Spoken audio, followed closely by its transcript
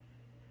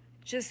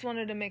Just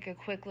wanted to make a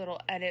quick little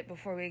edit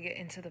before we get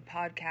into the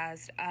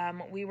podcast.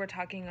 We were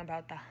talking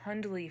about the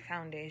Hundley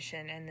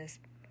Foundation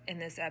in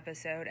this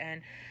episode,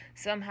 and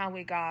somehow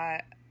we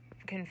got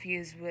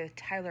confused with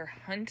Tyler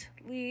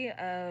Huntley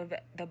of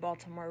the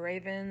Baltimore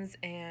Ravens,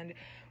 and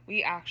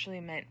we actually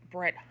meant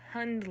Brett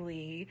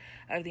Hundley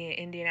of the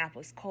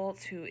Indianapolis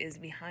Colts, who is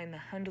behind the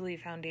Hundley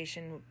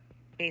Foundation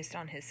based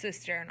on his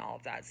sister and all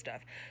of that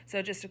stuff.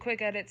 So just a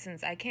quick edit,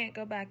 since I can't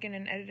go back in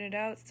and edit it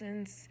out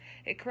since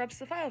it corrupts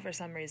the file for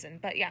some reason.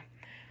 But yeah,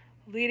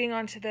 leading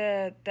on to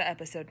the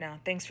episode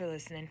now. Thanks for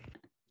listening.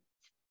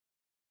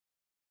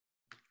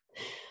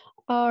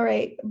 All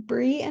right,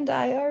 Bree and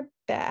I are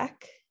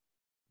back,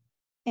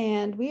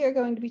 and we are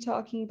going to be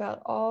talking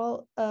about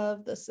all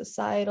of the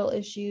societal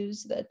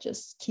issues that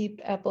just keep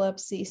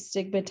epilepsy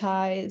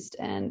stigmatized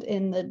and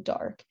in the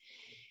dark.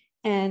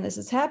 And this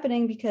is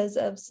happening because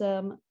of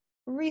some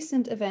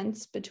recent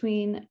events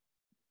between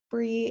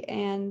Bree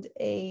and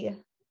I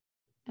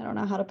don't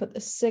know how to put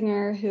this,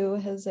 singer who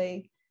has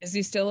Is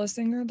he still a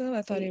singer though?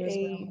 I thought he was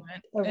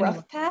a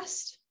rough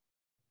past.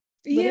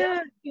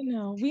 Yeah, we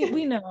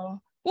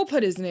know. We'll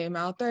put his name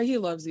out there. He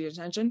loves the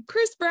attention.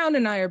 Chris Brown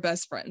and I are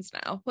best friends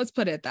now. Let's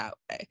put it that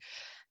way.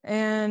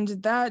 And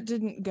that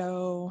didn't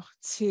go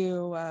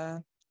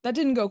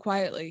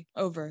quietly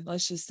over.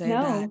 Let's just say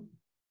that.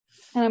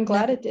 And I'm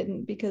glad it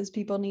didn't, because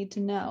people need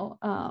to know.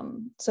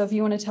 So if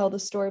you want to tell the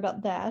story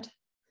about that.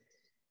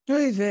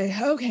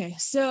 Okay,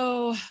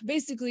 so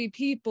basically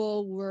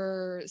people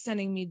were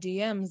sending me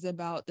DMs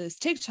about this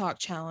TikTok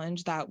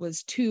challenge that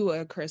was to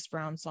a Chris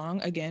Brown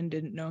song. Again,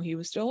 didn't know he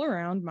was still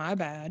around, my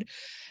bad.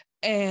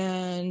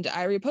 And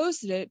I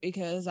reposted it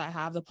because I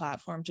have the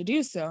platform to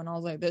do so. And I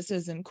was like, this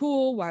isn't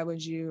cool. Why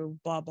would you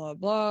blah, blah,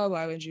 blah?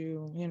 Why would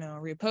you,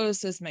 repost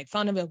this, make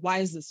fun of it? Why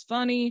is this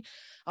funny?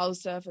 All the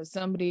stuff. As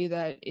somebody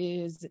that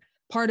is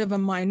part of a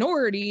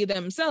minority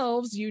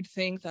themselves, you'd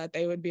think that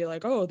they would be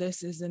like, oh,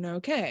 this isn't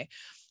okay.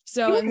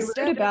 So you weren't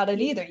rude about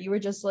it either. You were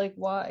just like,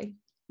 why?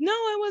 No,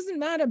 I wasn't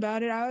mad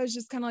about it. I was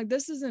just kind of like,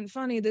 this isn't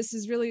funny. This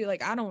is really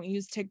like, I don't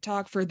use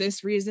TikTok for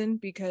this reason,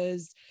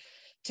 because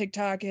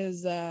TikTok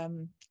is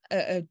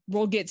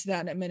we'll get to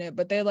that in a minute,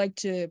 but they like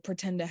to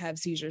pretend to have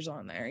seizures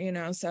on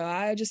there, so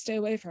I just stay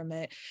away from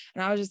it.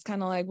 And I was just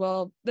kind of like,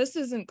 well, this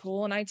isn't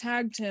cool. And I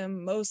tagged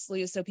him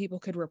mostly so people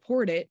could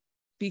report it,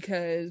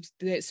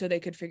 so they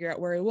could figure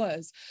out where he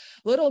was.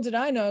 Little did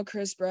I know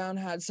Chris Brown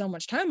had so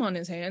much time on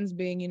his hands,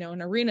 being,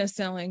 an arena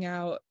selling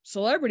out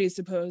celebrities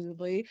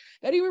supposedly,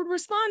 that he would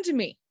respond to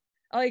me.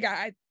 Like,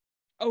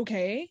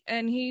 okay.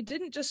 And he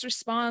didn't just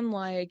respond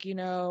like,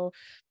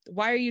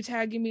 why are you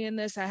tagging me in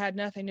this? I had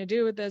nothing to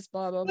do with this,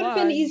 blah, blah, blah. It would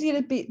have been easy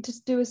to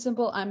just do a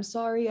simple, I'm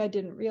sorry, I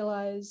didn't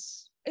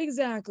realize.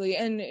 Exactly.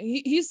 And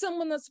he's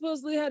someone that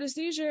supposedly had a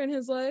seizure in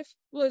his life.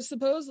 Well,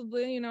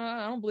 supposedly,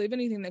 I don't believe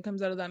anything that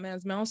comes out of that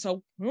man's mouth,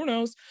 so who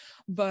knows?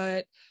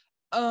 But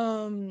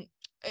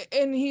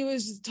and he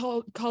was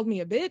called me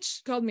a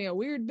bitch, called me a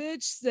weird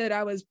bitch, said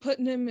I was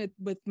putting him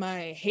with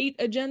my hate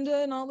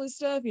agenda and all this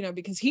stuff,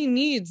 because he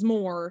needs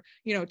more,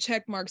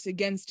 check marks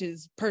against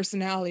his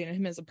personality and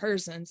him as a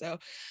person. So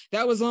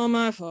that was all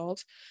my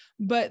fault.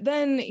 But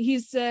then he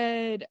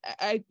said,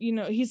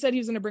 he said he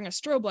was going to bring a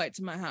strobe light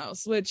to my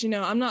house, which,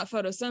 I'm not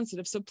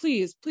photosensitive. So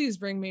please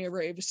bring me a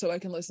rave so I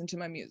can listen to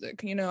my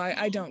music.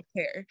 I don't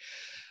care.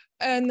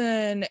 And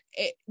then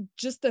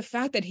just the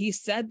fact that he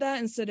said that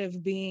instead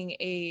of being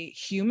a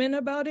human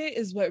about it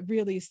is what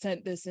really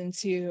sent this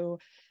into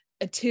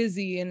a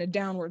tizzy and a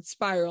downward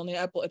spiral in the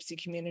epilepsy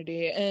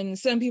community. And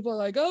some people are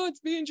like, oh, it's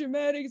being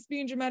dramatic.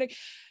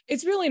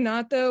 It's really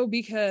not, though,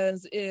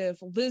 because if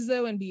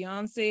Lizzo and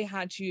Beyonce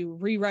had to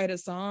rewrite a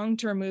song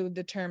to remove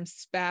the term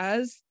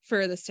spaz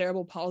for the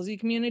cerebral palsy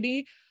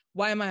community,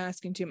 why am I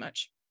asking too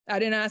much? I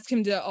didn't ask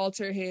him to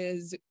alter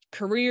his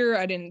career.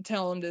 I didn't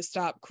tell him to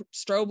stop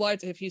strobe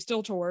lights if he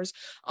still tours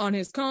on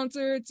his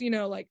concerts,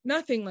 like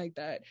nothing like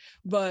that.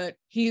 But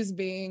he's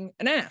being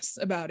an ass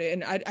about it.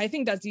 And I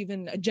think that's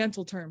even a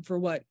gentle term for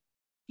what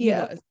he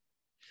was.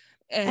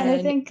 And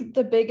I think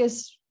the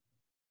biggest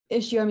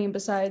issue,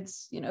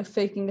 besides,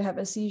 faking to have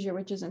a seizure,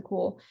 which isn't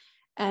cool.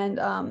 And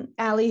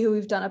Allie, who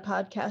we've done a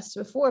podcast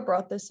before,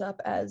 brought this up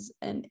as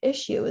an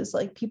issue, is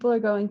like people are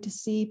going to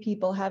see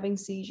people having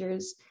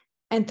seizures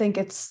and think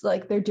it's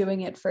like they're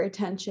doing it for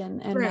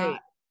attention and not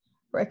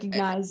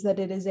recognize that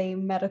it is a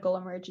medical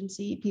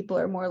emergency. People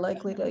are more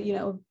likely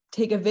to,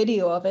 take a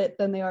video of it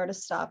than they are to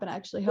stop and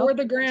actually help. Or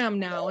the gram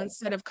now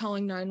instead of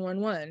calling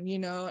 911,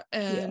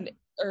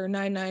 or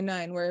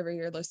 999, wherever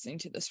you're listening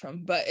to this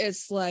from. But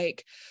it's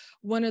like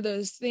one of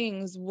those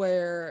things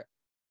where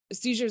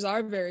seizures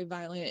are very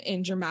violent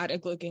and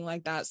dramatic looking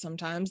like that.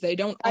 Sometimes they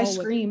don't. I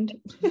screamed.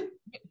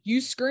 You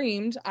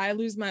screamed. I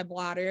lose my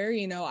bladder.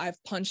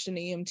 I've punched an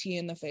EMT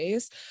in the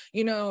face.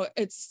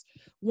 It's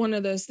one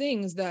of those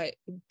things that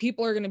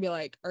people are going to be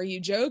like, are you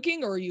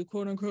joking or are you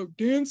quote unquote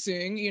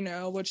dancing?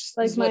 Which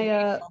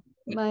like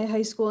my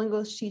high school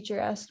English teacher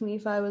asked me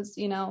if I was,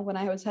 when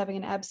I was having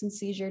an absence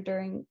seizure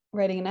during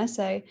writing an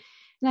essay,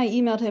 and I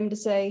emailed him to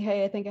say,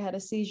 hey, I think I had a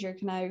seizure.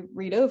 Can I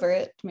read over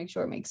it to make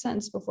sure it makes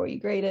sense before you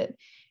grade it?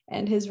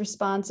 And his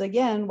response,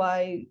 again,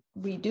 why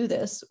we do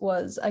this,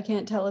 was, I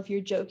can't tell if you're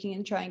joking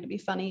and trying to be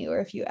funny or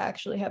if you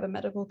actually have a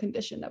medical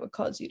condition that would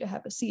cause you to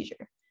have a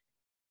seizure.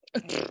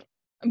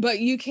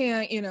 But you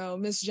can't,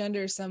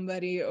 misgender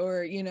somebody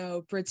or,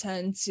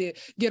 pretend to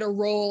get a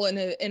role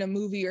in a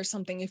movie or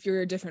something if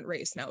you're a different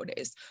race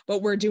nowadays.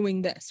 But we're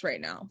doing this right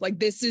now. Like,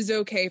 this is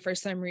okay for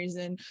some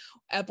reason.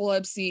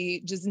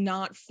 Epilepsy does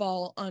not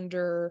fall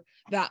under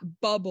that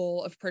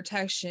bubble of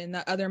protection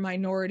that other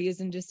minorities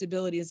and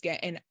disabilities get.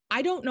 And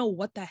I don't know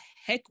what the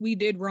heck we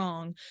did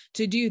wrong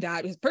to do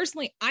that. Because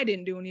personally, I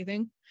didn't do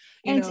anything.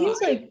 And it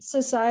seems like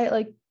society,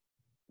 like,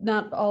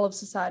 not all of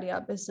society,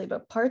 obviously,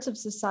 but parts of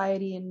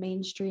society and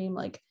mainstream,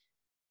 like,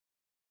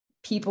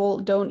 people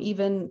don't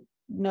even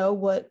know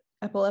what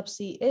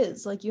epilepsy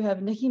is. Like, you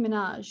have Nicki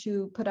Minaj,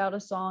 who put out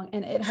a song,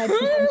 and it had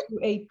to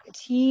a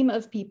team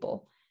of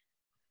people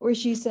where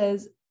she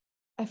says,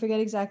 I forget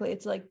exactly,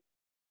 it's like,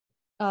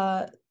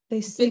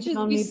 they sleeping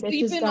on me,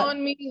 sleeping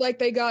on me like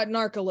they got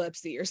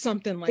narcolepsy or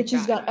something like that.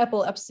 Bitches got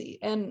epilepsy.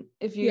 And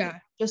if you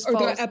just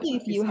fall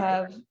asleep, you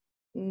have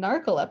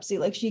narcolepsy.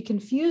 Like, she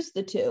confused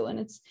the two. And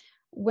it's,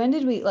 when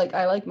did we, like,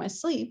 I like my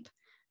sleep,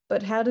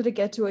 but how did it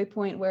get to a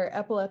point where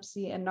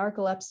epilepsy and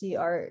narcolepsy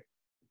are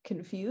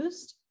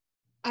confused?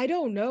 I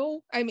don't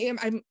know. I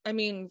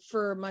mean,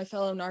 for my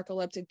fellow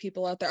narcoleptic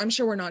people out there, I'm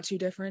sure we're not too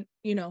different,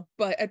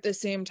 but at the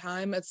same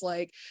time, it's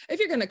like, if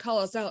you're going to call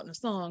us out in a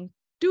song,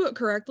 do it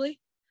correctly,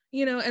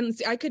 and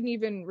see, I couldn't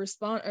even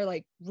respond or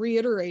like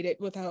reiterate it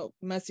without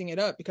messing it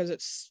up because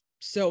it's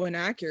so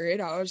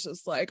inaccurate. I was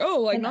just like,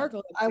 oh, like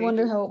narcolepsy. I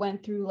wonder how it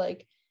went through,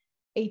 like,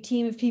 a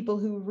team of people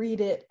who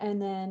read it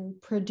and then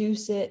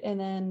produce it and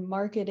then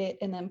market it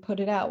and then put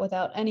it out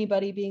without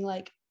anybody being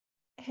like,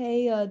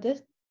 hey,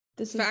 this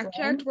is fact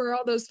checked. Where are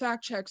all those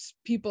fact checks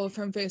people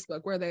from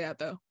Facebook? Where are they at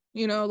though?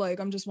 Like,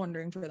 I'm just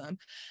wondering for them.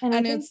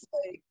 And it's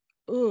like,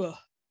 ugh.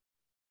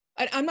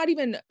 I'm not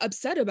even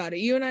upset about it.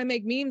 You and I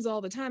make memes all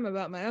the time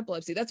about my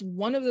epilepsy. That's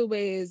one of the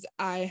ways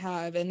I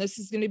have, and this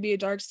is going to be a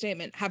dark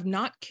statement, have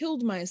not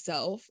killed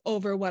myself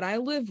over what I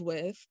live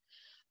with.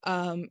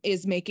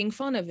 Is making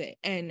fun of it.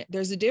 And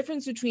there's a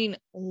difference between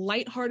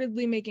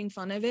lightheartedly making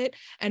fun of it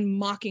and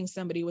mocking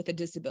somebody with a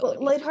disability.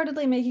 Well,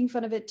 lightheartedly making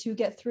fun of it to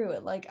get through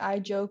it. Like, I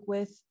joke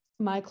with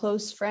my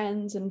close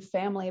friends and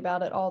family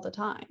about it all the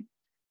time.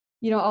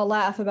 I'll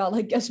laugh about,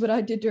 like, guess what I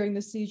did during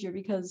the seizure,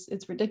 because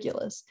it's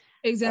ridiculous.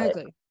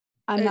 Exactly. But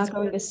I'm not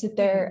going to sit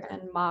there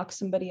and mock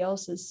somebody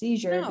else's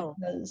seizure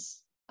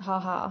because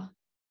haha.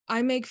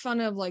 I make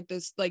fun of like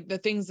this, like the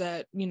things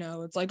that,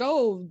 it's like,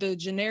 oh, the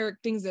generic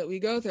things that we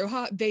go through.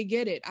 They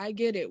get it. I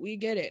get it. We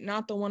get it.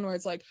 Not the one where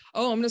it's like,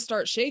 oh, I'm going to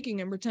start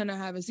shaking and pretend I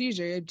have a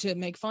seizure to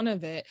make fun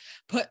of it.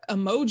 Put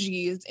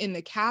emojis in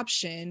the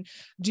caption,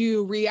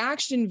 do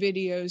reaction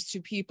videos to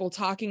people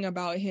talking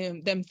about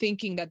them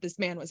thinking that this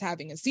man was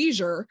having a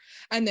seizure,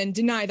 and then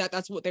deny that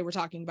that's what they were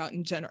talking about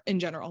in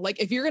general.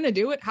 Like, if you're going to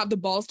do it, have the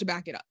balls to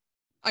back it up.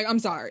 I'm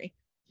sorry.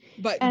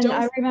 And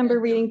I remember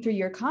reading through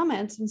your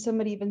comments, and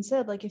somebody even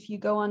said, like, if you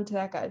go onto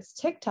that guy's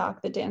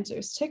TikTok, the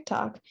dancer's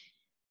TikTok,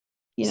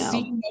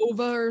 C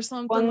Nova or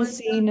something, one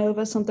C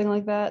Nova, something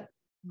like that.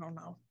 I don't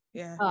know.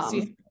 Yeah. See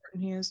how important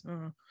he is.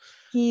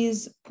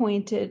 He's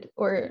pointed,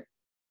 or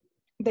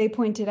they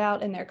pointed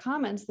out in their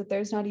comments, that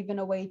there's not even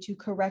a way to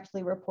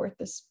correctly report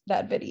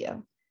that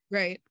video.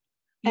 Right.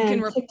 You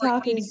can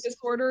report eating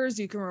disorders,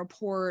 you can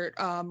report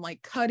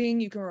like cutting,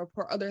 you can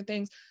report other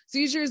things.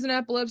 Seizures and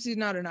epilepsy is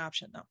not an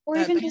option though. Or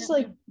even just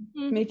like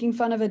making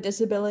fun of a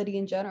disability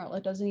in general.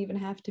 It doesn't even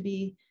have to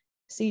be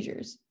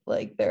seizures.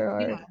 Like, there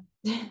are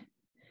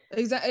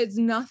exactly, it's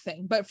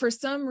nothing. But for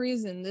some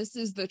reason, this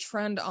is the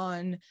trend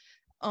on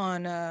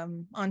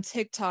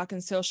TikTok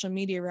and social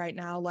media right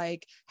now.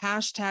 Like,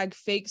 hashtag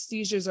fake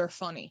seizures are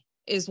funny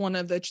is one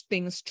of the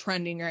things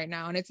trending right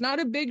now. And it's not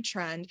a big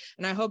trend,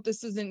 and I hope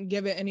this doesn't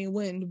give it any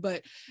wind,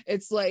 but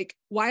it's like,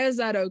 why is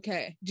that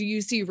okay? Do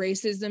you see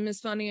racism is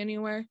funny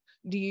anywhere?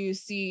 Do you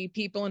see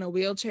people in a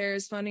wheelchair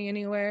is funny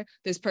anywhere?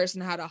 This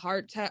person had a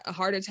heart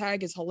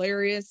attack is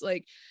hilarious.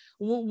 Like,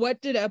 what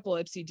did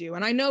epilepsy do?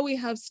 And I know we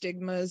have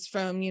stigmas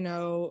from,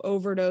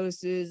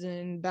 overdoses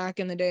and back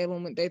in the day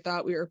when they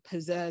thought we were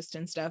possessed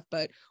and stuff,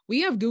 but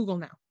we have Google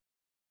now.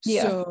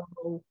 Yeah.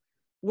 So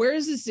where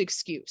is this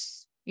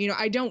excuse?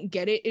 I don't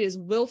get it. It is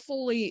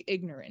willfully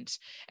ignorant.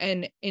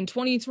 And in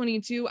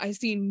 2022, I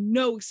see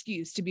no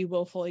excuse to be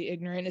willfully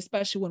ignorant,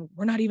 especially when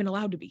we're not even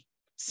allowed to be.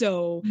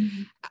 So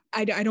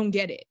I don't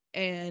get it.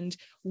 And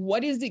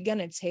what is it going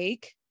to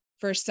take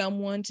for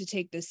someone to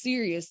take this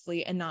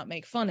seriously and not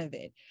make fun of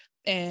it?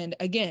 And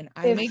again,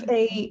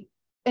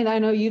 and I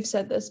know you've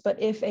said this,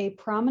 but if a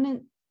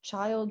prominent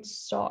child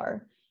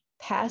star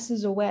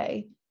passes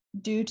away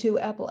due to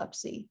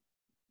epilepsy,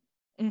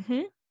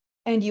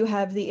 and you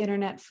have the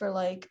internet for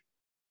like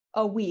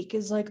a week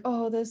is like,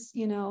 oh, this,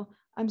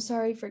 I'm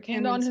sorry for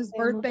Cameron's and on his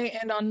birthday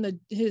and on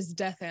his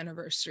death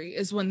anniversary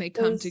is when they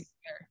come together.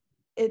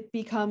 It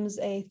becomes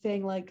a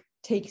thing, like,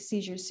 take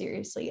seizures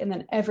seriously, and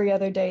then every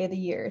other day of the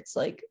year it's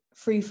like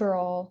free for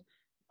all.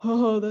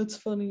 Oh, that's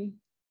funny.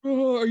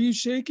 oh, are you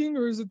shaking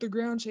or is it the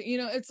ground shaking?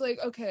 It's like,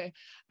 okay,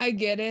 I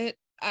get it.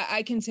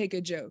 I can take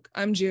a joke.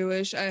 I'm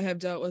Jewish. I have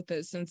dealt with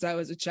it since I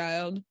was a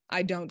child.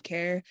 I don't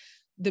care.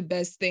 The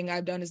best thing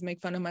I've done is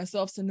make fun of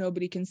myself so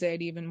nobody can say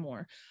it even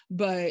more.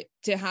 But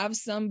to have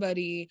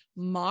somebody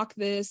mock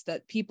this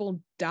that people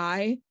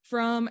die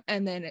from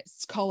and then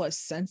it's call us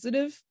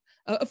sensitive.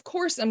 Of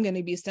course I'm going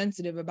to be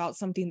sensitive about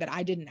something that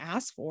I didn't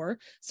ask for.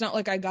 It's not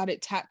like I got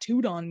it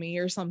tattooed on me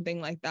or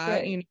something like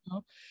that.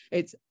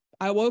 Right.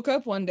 I woke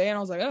up one day and I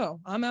was like,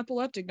 oh, I'm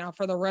epileptic now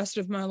for the rest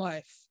of my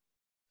life.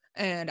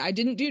 And I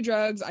didn't do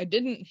drugs. I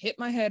didn't hit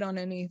my head on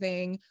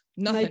anything.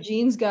 Nothing. My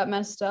jeans got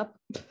messed up.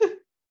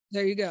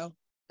 There you go.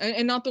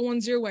 And not the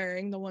ones you're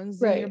wearing, the ones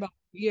right. in your body.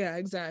 Yeah,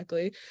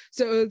 exactly.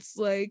 So it's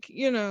like,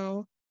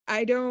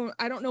 I don't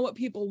know what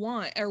people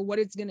want or what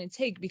it's going to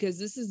take, because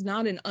this is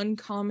not an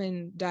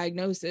uncommon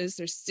diagnosis.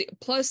 There's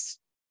plus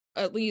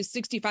at least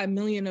 65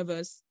 million of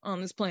us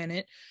on this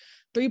planet,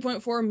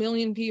 3.4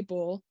 million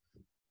people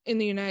in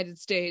the United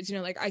States.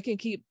 I can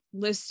keep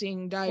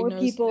listing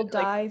diagnoses. More people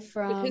die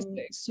from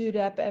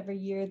SUDEP every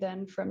year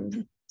than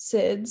from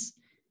SIDS.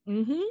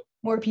 Mm-hmm.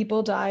 More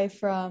people die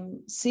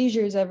from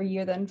seizures every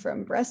year than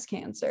from breast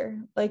cancer.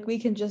 Like, we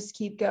can just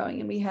keep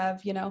going. And we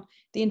have, the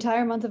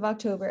entire month of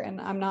October.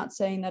 And I'm not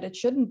saying that it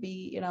shouldn't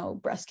be,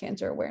 breast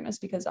cancer awareness,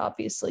 because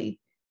obviously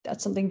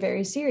that's something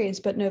very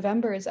serious. But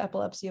November is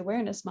Epilepsy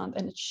Awareness Month,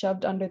 and it's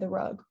shoved under the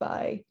rug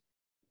by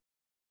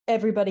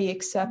everybody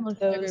except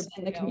those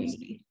in the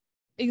community.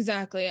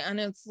 Exactly. And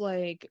it's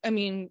like, I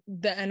mean,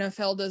 the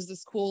NFL does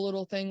this cool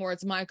little thing where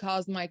it's my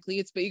cause, my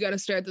cleats, but you got to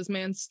stare at this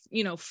man's,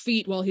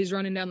 feet while he's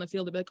running down the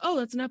field to be like, oh,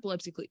 that's an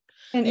epilepsy cleat.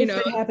 And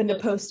if they happen to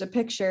post a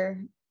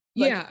picture,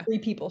 like 3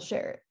 people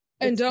share it.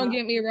 And don't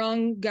get me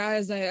wrong,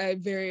 guys, I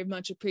very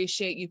much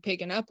appreciate you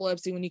picking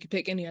epilepsy when you could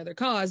pick any other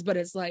cause, but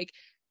it's like,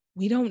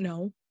 we don't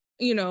know,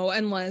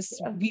 unless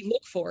we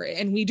look for it.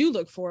 And we do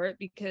look for it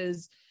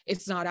because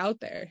it's not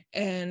out there.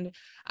 And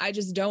I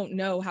just don't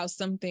know how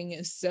something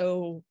is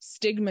so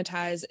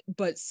stigmatized,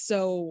 but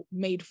so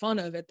made fun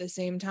of at the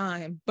same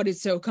time, but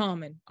it's so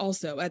common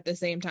also at the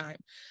same time.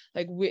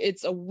 Like,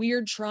 it's a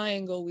weird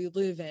triangle we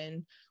live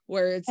in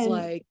where it's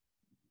like,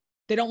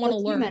 they don't want to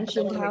learn. You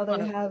mentioned how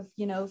they have,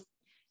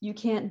 you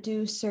can't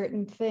do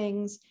certain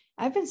things.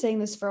 I've been saying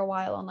this for a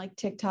while on like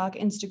TikTok,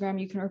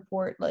 Instagram. You can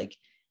report like,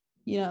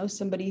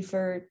 somebody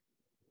for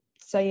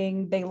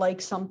saying they like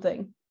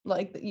something.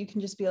 Like, you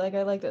can just be like,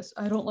 I like this,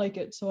 I don't like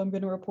it, so I'm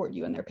going to report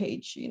you, and their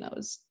page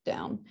is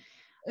down.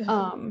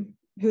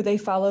 Who they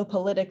follow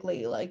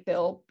politically, like,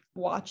 they'll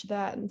watch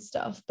that and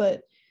stuff.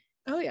 But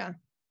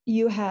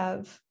you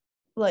have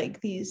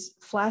like these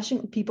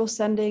flashing people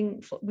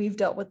sending, we've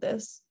dealt with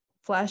this,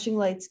 flashing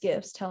lights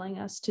gifts telling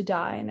us to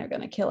die and they're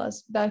going to kill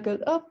us. That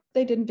goes, oh,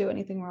 they didn't do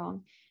anything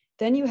wrong.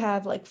 Then you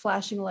have like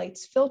flashing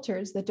lights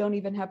filters that don't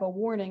even have a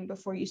warning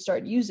before you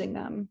start using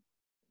them.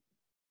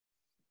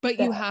 But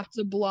you have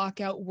to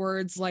block out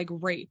words like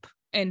rape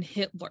and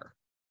Hitler.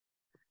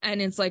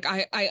 And it's like,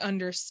 I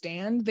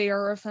understand they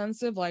are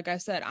offensive. Like I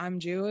said, I'm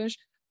Jewish,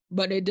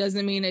 but it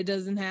doesn't mean it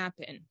doesn't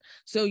happen.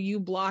 So you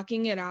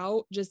blocking it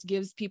out just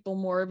gives people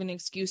more of an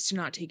excuse to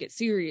not take it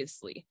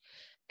seriously.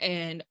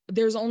 And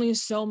there's only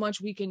so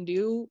much we can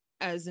do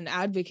as an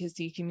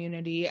advocacy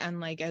community and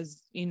like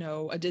as,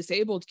 a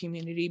disabled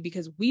community,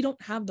 because we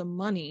don't have the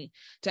money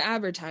to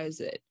advertise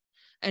it.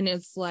 And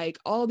it's like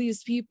all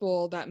these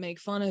people that make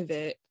fun of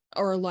it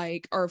or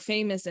like are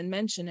famous and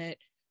mention it,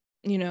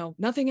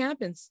 nothing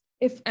happens.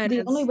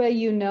 The only way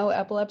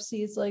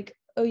epilepsy is like,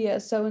 oh yeah,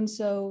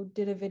 so-and-so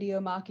did a video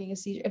mocking a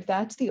seizure. If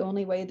that's the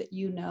only way that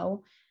you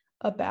know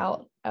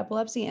about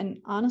epilepsy, and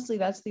honestly,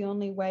 that's the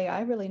only way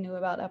I really knew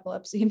about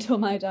epilepsy until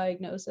my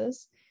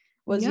diagnosis,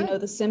 was,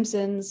 The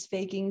Simpsons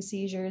faking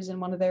seizures in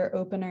one of their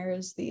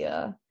openers.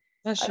 That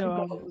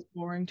show was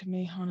boring to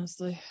me,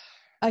 honestly.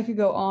 I could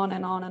go on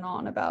and on and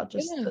on about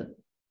just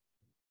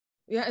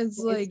it's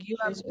like you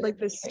have like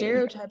the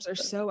stereotypes are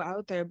so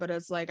out there, but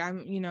it's like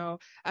I'm,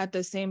 at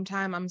the same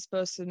time I'm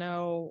supposed to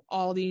know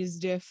all these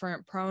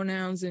different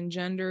pronouns and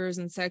genders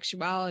and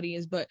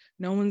sexualities, but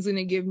no one's going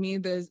to give me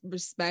the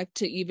respect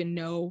to even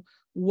know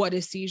what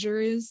a seizure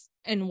is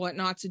and what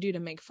not to do to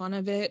make fun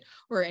of it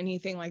or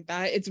anything like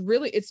that.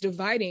 It's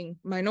dividing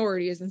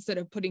minorities instead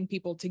of putting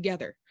people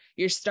together.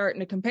 You're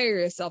starting to compare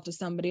yourself to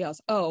somebody else.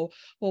 Oh,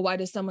 well, why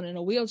does someone in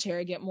a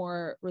wheelchair get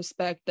more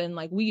respect than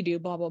like we do,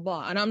 blah, blah,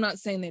 blah. And I'm not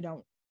saying they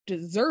don't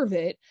deserve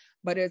it,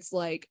 but it's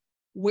like,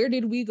 where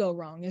did we go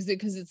wrong? Is it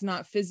because it's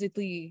not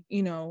physically,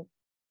 visible?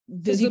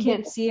 Because you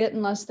can't see it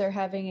unless they're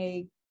having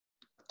a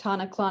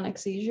tonic-clonic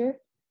seizure.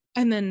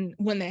 And then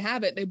when they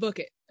have it, they book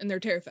it and they're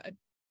terrified.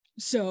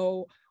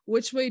 So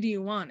which way do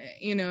you want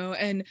it,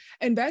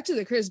 and back to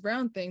the Chris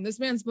Brown thing, this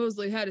man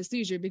supposedly had a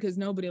seizure because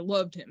nobody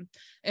loved him.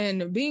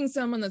 And being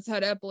someone that's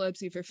had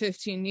epilepsy for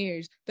 15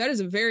 years, that is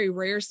a very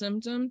rare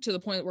symptom to the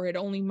point where it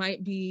only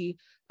might be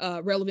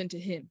relevant to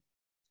him.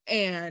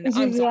 And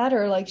that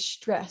or like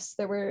stress.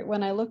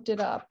 When I looked it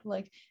up,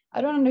 like,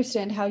 I don't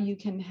understand how you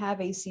can have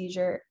a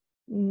seizure,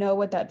 know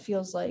what that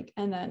feels like,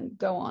 and then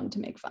go on to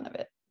make fun of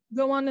it.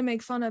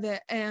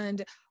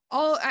 And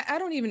I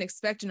don't even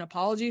expect an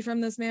apology from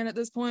this man at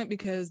this point,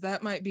 because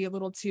that might be a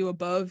little too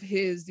above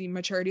his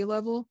maturity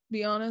level,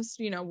 be honest.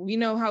 You know, we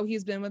know how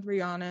he's been with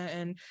Rihanna,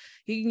 and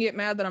he can get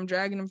mad that I'm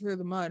dragging him through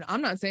the mud.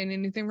 I'm not saying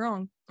anything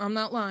wrong. I'm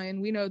not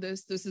lying. We know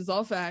this. This is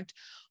all fact.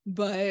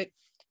 But,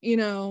 you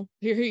know,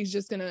 here he's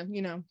just gonna,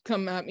 you know,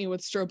 come at me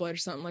with strobe light or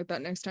something like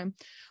that next time.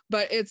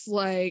 But it's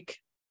like,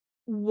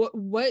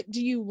 what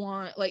do you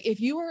want? Like,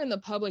 if you are in the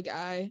public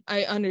eye,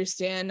 I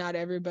understand not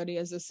everybody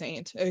is a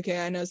saint.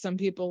 Okay, I know some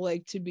people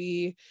like to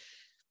be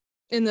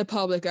in the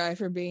public eye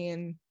for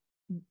being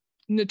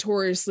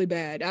notoriously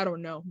bad. I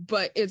don't know,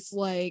 but it's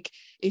like,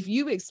 if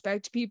you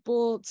expect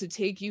people to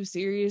take you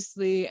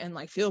seriously and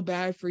like feel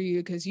bad for you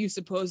because you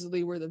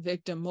supposedly were the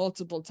victim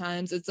multiple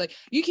times, it's like,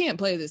 you can't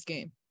play this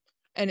game.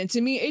 And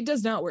to me, it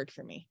does not work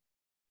for me.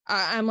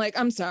 I'm like,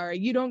 I'm sorry,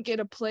 you don't get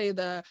to play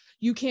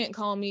you can't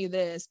call me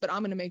this, but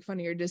I'm going to make fun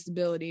of your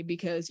disability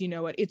because, you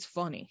know what, it's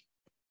funny.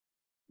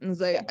 And it's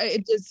like,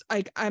 it just,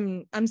 like,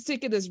 I'm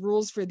sick of this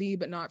rules for thee,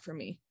 but not for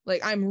me.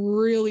 Like, I'm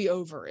really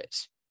over it.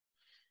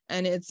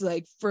 And it's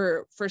like,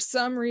 for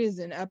some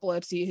reason,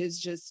 epilepsy has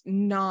just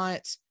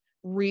not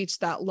reached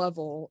that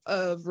level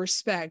of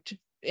respect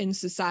in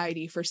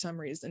society for some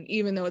reason,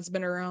 even though it's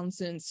been around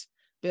since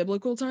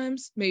biblical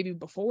times, maybe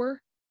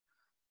before.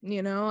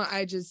 You know,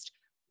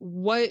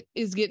 what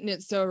is getting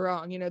it so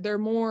wrong? You know, they're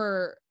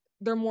more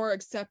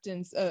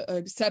accepting,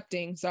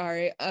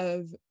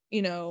 of,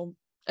 you know,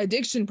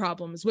 addiction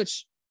problems,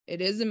 which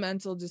it is a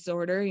mental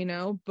disorder, you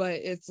know, but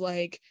it's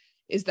like,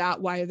 is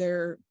that why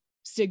they're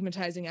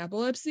stigmatizing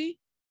epilepsy?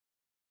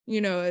 You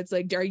know, it's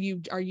like, are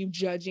you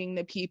judging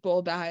the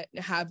people that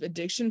have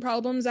addiction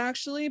problems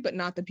actually, but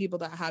not the people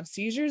that have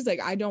seizures?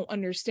 Like, I don't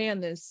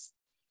understand this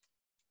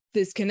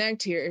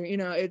connect here. You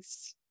know,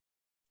 it's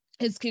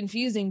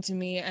confusing to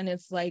me. And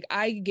it's like,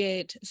 I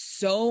get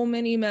so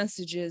many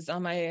messages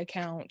on my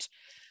account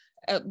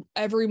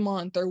every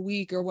month or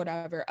week or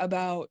whatever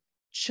about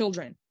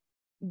children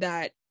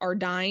that are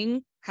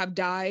dying, have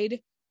died,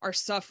 are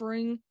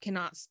suffering,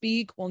 cannot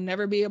speak, will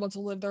never be able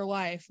to live their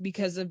life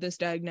because of this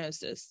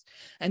diagnosis.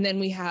 And then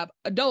we have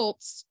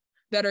adults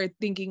that are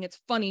thinking it's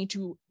funny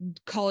to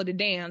call it a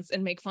dance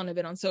and make fun of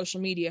it on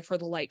social media for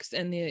the likes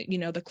and the, you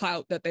know, the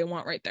clout that they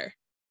want right there.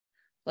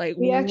 Like,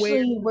 we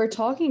actually were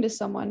talking to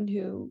someone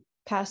who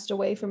passed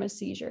away from a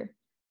seizure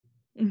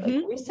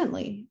like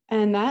recently,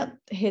 and that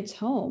hits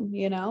home,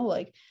 you know.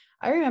 Like,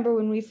 I remember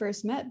when we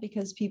first met,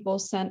 because people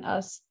sent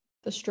us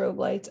the strobe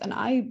lights, and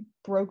I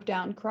broke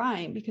down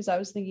crying because I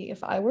was thinking,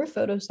 if I were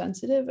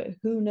photosensitive,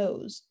 who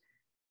knows?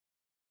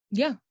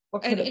 Yeah.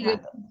 What could have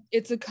happened?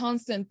 It's a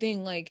constant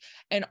thing. Like,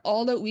 and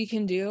all that we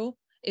can do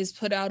is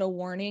put out a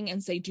warning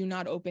and say, do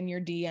not open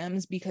your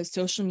DMs, because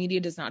social media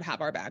does not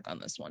have our back on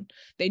this one.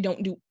 They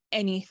don't do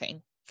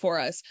anything for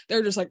us.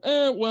 They're just like,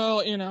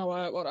 well, you know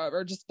what,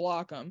 whatever, just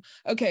block them.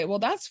 Okay, well,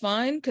 that's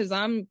fine, because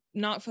I'm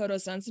not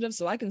photosensitive,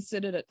 so I can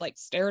stare at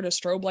a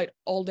strobe light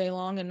all day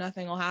long and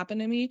nothing will happen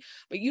to me.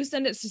 But you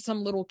send it to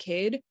some little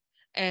kid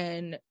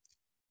and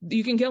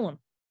you can kill him,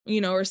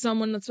 you know, or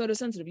someone that's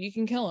photosensitive, you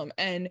can kill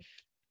him.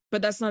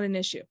 But that's not an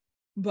issue.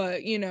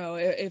 But, you know,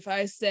 if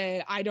I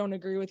say I don't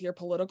agree with your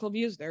political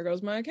views, there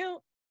goes my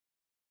account.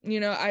 You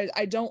know,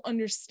 I don't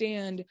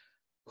understand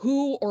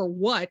who or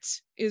what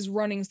is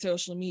running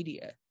social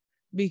media,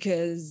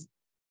 because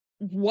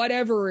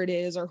whatever it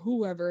is or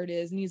whoever it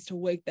is needs to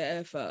wake the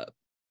F up,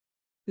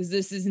 because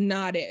this is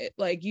not it.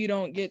 Like, you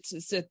don't get to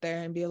sit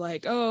there and be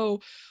like,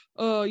 oh,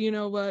 you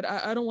know what,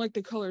 I don't like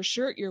the color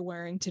shirt you're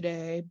wearing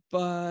today,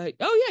 but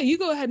oh yeah, you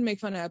go ahead and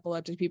make fun of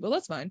epileptic people.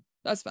 That's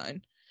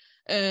fine.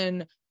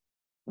 And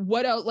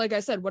what else, like I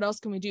said, what else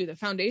can we do? The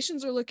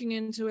foundations are looking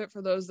into it,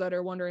 for those that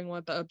are wondering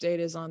what the update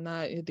is on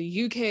that.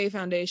 The UK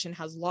foundation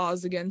has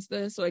laws against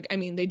this. Like, I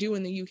mean, they do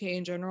in the UK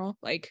in general,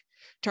 like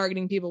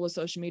targeting people with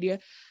social media.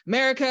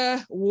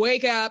 America,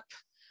 wake up.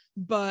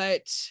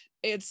 But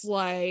it's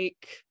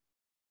like,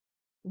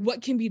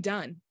 what can be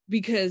done?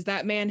 Because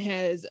that man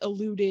has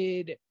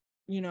eluded,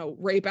 you know,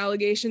 rape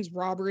allegations,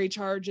 robbery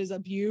charges,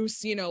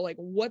 abuse, you know, like,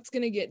 what's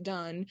going to get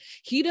done?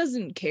 He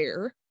doesn't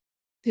care.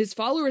 His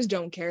followers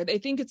don't care. They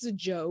think it's a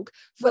joke.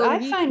 What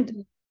I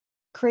find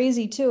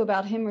crazy too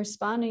about him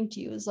responding to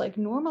you is, like,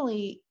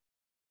 normally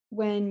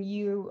when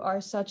you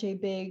are such a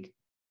big,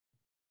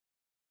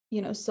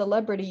 you know,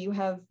 celebrity, you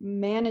have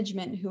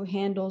management who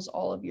handles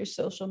all of your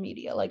social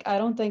media. Like, I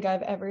don't think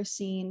I've ever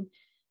seen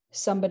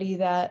somebody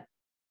that,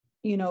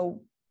 you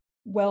know,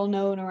 well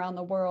known around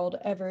the world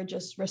ever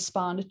just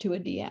respond to a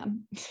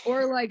DM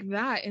or like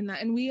that.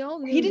 And we all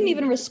knew he didn't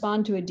even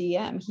respond to a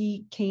DM.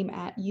 He came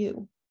at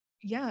you.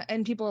 Yeah,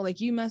 and people are like,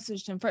 you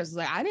messaged him first.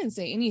 Like, I didn't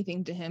say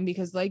anything to him,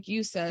 because like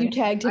you said, you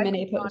tagged him in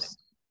a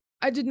post.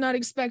 I did not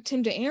expect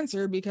him to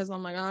answer, because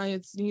I'm like,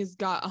 he's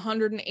got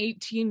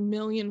 118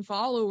 million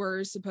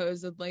followers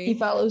supposedly. He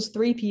follows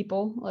 3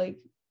 people. Like,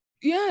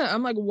 yeah,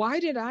 I'm like,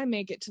 why did I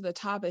make it to the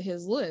top of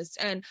his list?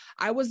 And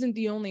I wasn't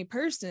the only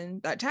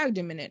person that tagged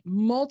him in it.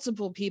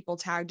 Multiple people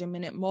tagged him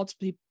in it.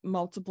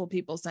 Multiple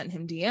people sent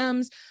him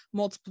DMs.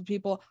 Multiple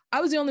people.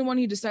 I was the only one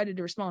he decided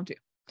to respond to.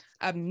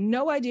 I have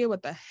no idea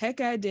what the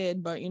heck I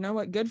did, but you know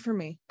what? Good for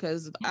me,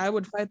 because I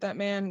would fight that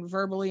man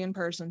verbally in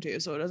person too,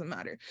 so it doesn't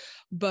matter.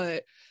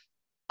 But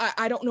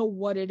I don't know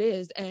what it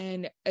is.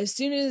 And as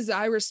soon as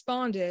I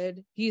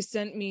responded, he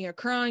sent me a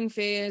crying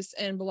face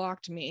and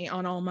blocked me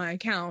on all my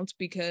accounts,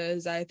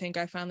 because I think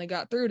I finally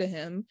got through to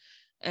him.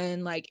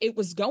 And like, it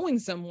was going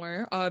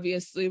somewhere,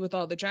 obviously, with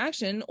all the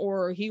traction,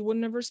 or he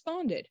wouldn't have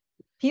responded.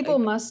 People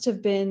must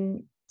have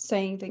been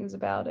saying things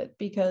about it,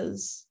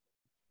 because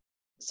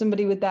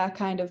somebody with that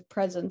kind of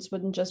presence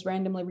wouldn't just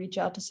randomly reach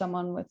out to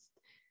someone with,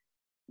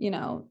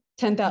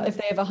 10,000. If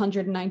they have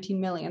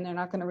 119 million, they're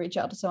not going to reach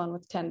out to someone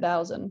with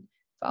 10,000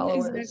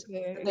 followers.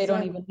 Exactly. They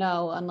don't even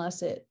know,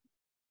 unless it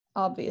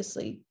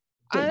obviously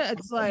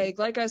it's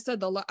like I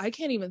said, I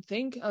can't even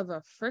think of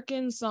a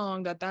freaking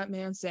song that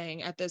man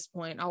sang at this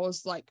point. I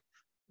was like,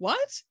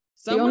 what?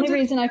 The only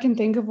reason I can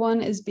think of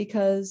one is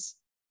because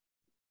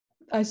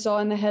I saw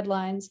in the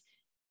headlines,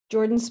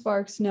 Jordin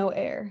Sparks No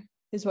Air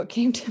is what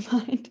came to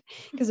mind,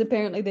 because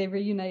apparently they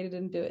reunited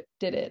and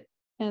did it.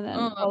 And then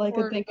all I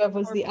could think of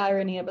was the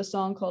irony of a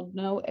song called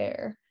No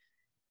Air,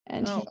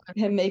 and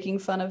him making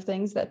fun of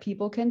things that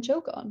people can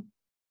choke on.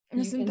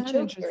 Isn't that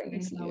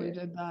interesting how we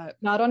did that?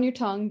 Not on your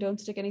tongue. Don't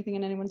stick anything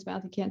in anyone's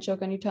mouth. You can't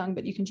choke on your tongue,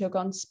 but you can choke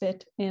on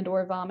spit and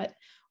or vomit,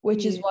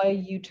 which is why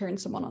you turn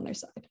someone on their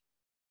side.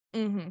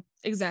 Mm-hmm.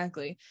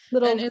 Exactly.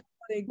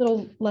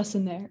 Little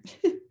lesson there.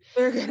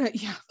 They're gonna,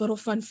 little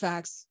fun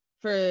facts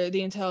for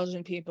the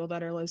intelligent people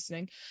that are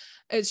listening.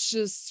 It's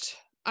just,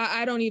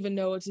 I don't even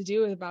know what to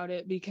do about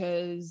it,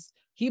 because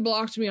he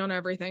blocked me on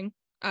everything.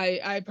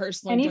 I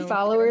personally any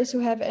followers who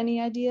have any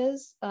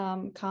ideas,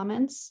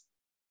 comments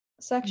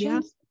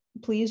sections,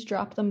 please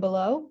drop them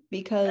below,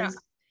 because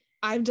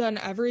I've done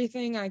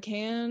everything I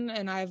can,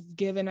 and I've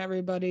given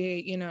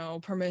everybody,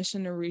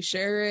 permission to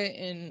reshare it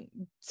and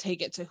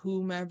take it to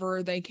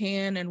whomever they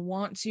can and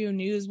want to,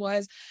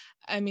 news-wise.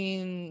 I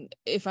mean,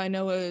 if I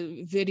know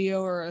a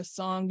video or a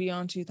song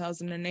beyond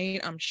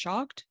 2008, I'm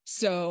shocked.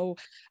 So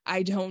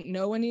I don't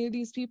know any of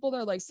these people.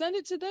 They're like, send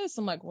it to this.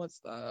 I'm like,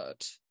 what's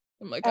that?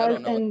 I'm like, I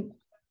don't know. And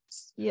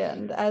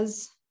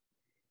as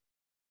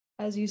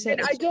you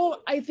said,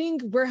 I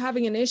think we're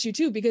having an issue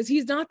too, because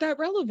he's not that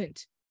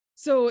relevant.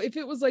 So if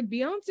it was like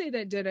Beyonce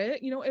that did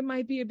it, it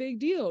might be a big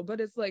deal, but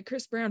it's like,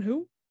 Chris Brown,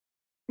 who?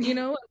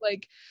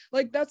 Like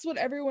that's what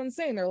everyone's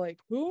saying. They're like,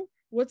 who?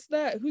 What's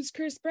that? Who's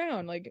Chris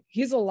Brown? Like,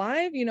 he's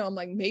alive? I'm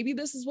like, maybe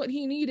this is what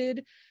he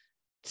needed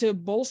to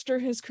bolster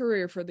his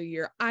career for the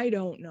year. I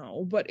don't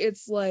know, but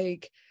it's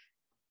like,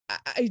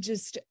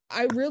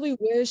 I really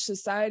wish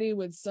society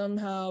would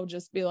somehow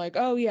just be like,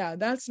 oh yeah,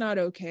 that's not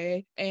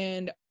okay.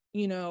 And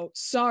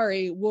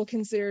sorry, we'll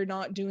consider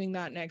not doing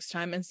that next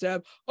time, instead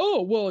of,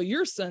 oh, well,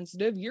 you're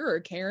sensitive, you're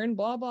a Karen,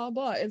 blah, blah,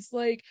 blah. It's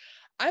like,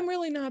 I'm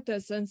really not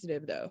that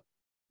sensitive though.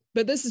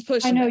 But this is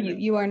pushing. I know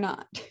you are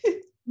not.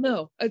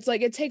 No, it's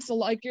like, it takes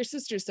like your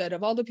sister said,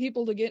 of all the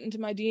people to get into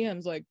my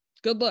DMs, like,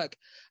 good luck.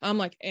 I'm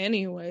like,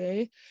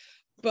 anyway,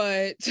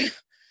 but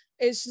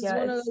it's just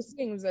one of those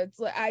things that's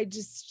like,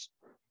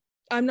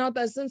 I'm not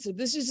that sensitive.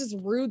 This is just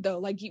rude though.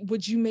 Like,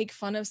 would you make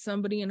fun of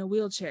somebody in a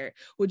wheelchair?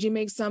 Would you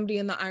make somebody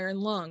in the iron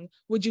lung?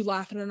 Would you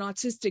laugh at an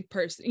autistic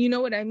person? You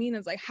know what I mean?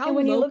 It's like, how. And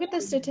when you look at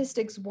the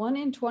statistics, 1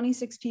 in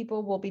 26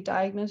 people will be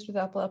diagnosed with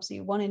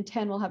epilepsy. 1 in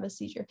 10 will have a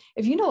seizure.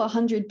 If you know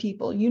 100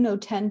 people,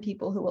 10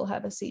 people who will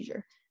have a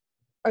seizure.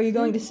 Are you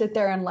going to sit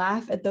there and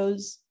laugh at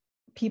those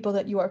people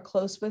that you are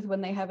close with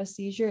when they have a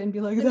seizure and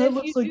be like, that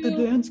looks like the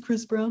dance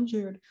Chris Brown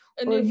shared?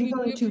 And if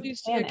you do,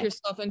 please check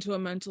yourself into a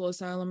mental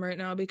asylum right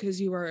now,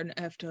 because you are an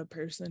effed up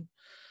person.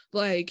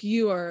 Like,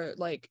 you are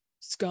like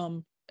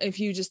scum if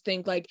you just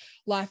think like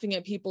laughing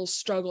at people's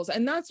struggles.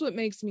 And that's what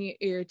makes me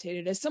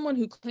irritated. As someone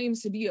who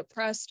claims to be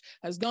oppressed,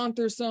 has gone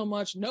through so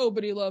much,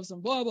 nobody loves them,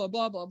 blah, blah,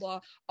 blah, blah,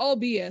 blah. All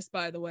BS,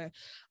 by the way.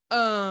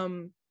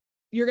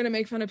 You're going to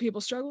make fun of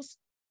people's struggles,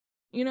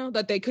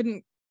 that they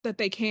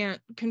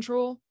can't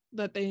control,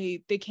 that they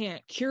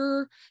can't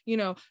cure,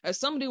 as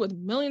somebody with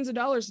millions of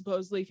dollars,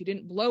 supposedly, if you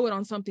didn't blow it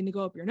on something to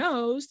go up your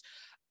nose,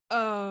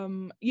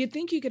 you'd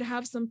think you could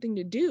have something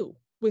to do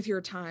with your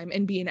time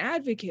and be an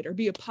advocate or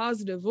be a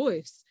positive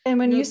voice. And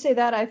when you say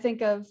that, I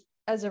think of,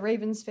 as a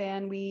Ravens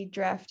fan, we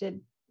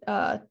drafted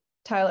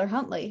Tyler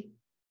Huntley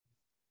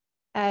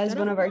as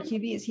one of our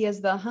QBs. He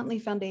has the Huntley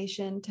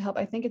Foundation to help.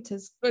 I think it's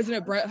his. Isn't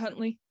it Brett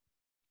Huntley?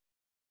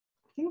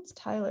 I think it's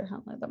Tyler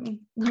Huntley.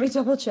 Let me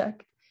double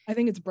check. I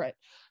think it's Brett.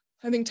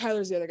 I think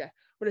Tyler's the other guy,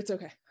 but it's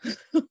okay.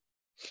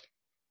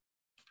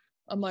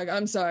 I'm like,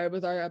 I'm sorry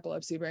with our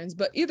epilepsy brains,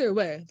 but either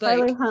way,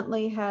 Tyler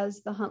Huntley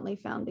has the Huntley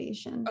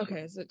Foundation.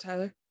 Okay, is it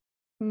Tyler?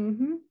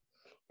 Mm-hmm.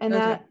 And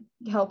that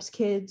helps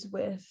kids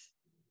with.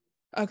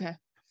 Okay,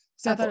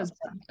 so I thought it was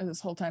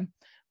this whole time,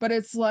 but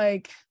it's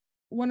like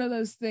one of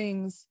those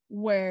things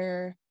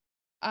where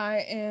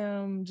I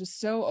am just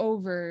so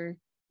over.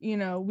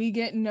 We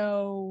get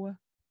no.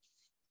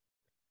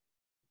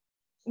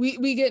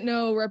 We get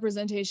no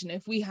representation.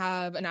 If we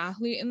have an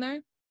athlete in there,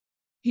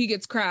 he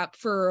gets crap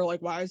for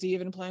like, why is he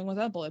even playing with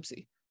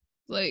epilepsy?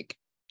 Like,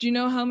 do you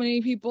know how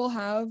many people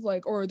have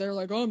like, or they're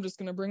like, oh, I'm just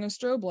gonna bring a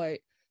strobe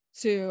light.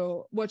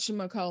 to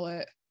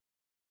whatchamacallit,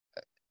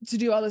 to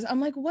do all this.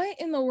 I'm like, what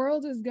in the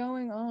world is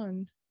going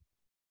on?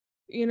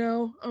 You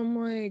know, I'm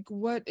like,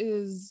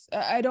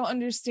 I don't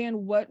understand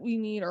what we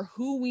need or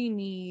who we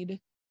need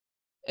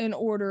in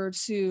order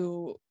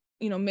to,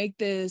 you know, make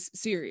this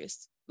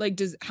serious. Like,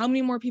 how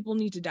many more people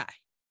need to die?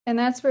 And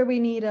that's where we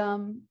need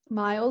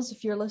Miles,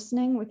 if you're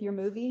listening with your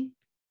movie.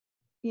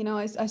 You know,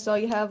 I saw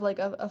you have like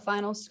a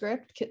final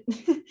script.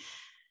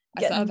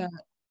 I saw that.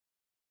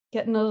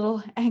 Getting a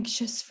little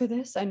anxious for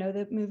this. I know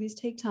that movies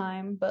take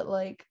time, but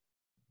like,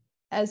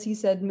 as he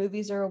said,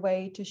 movies are a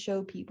way to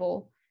show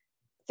people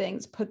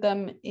things, put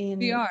them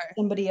in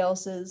somebody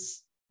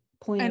else's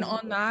point. And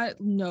on that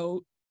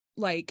note,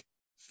 like,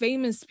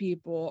 famous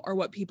people are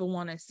what people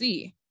want to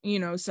see, you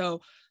know.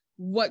 So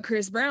what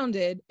Chris Brown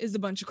did is a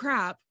bunch of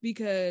crap,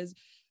 because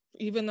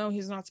even though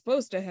he's not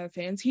supposed to have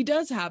fans, he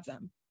does have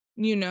them,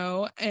 you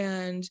know,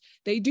 and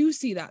they do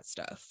see that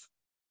stuff.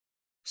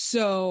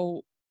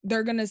 So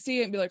they're gonna see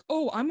it and be like,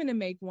 oh, I'm gonna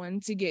make one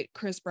to get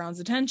Chris Brown's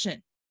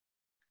attention.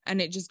 And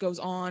it just goes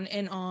on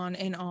and on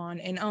and on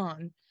and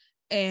on.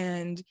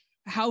 And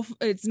how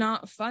it's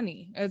not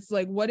funny. It's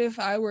like, what if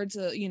I were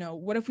to, you know,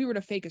 what if we were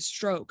to fake a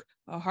stroke,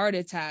 a heart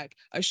attack,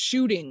 a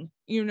shooting?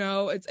 You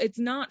know, it's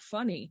not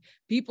funny.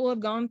 People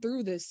have gone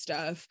through this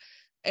stuff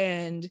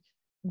and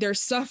they're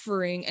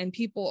suffering, and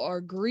people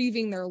are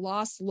grieving their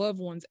lost loved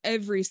ones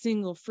every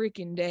single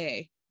freaking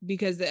day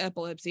because of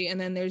epilepsy.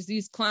 And then there's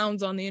these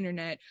clowns on the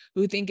internet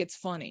who think it's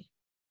funny.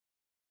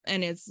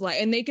 And it's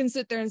like, and they can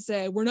sit there and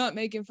say, we're not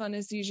making fun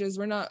of seizures.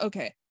 We're not.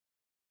 Okay.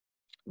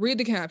 Read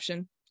the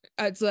caption.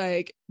 It's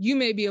like, you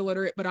may be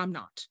illiterate, but I'm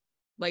not.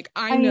 Like,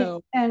 I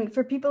know. And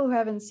for people who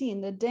haven't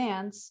seen the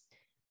dance,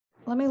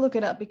 let me look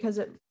it up, because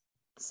it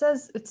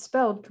says it's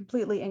spelled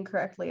completely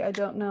incorrectly. I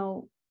don't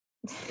know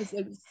it's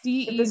like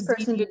if this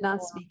person did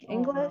not speak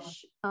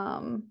English.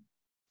 But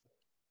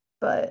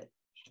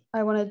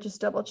I want to just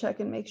double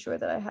check and make sure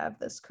that I have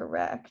this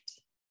correct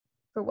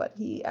for what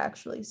he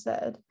actually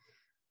said.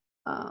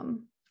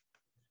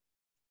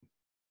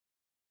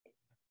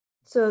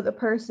 So the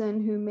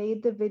person who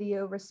made the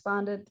video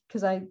responded,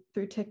 because I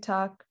threw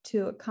TikTok,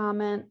 to a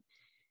comment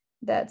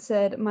that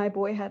said, my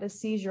boy had a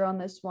seizure on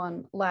this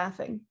one,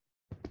 laughing.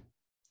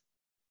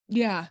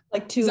 Yeah.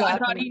 Like two laughing. I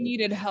thought he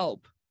needed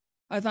help.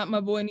 I thought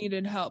my boy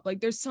needed help. Like,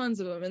 there's tons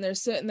of them, and they're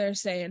sitting there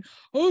saying,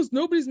 oh,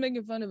 nobody's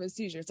making fun of his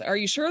seizures. Are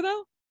you sure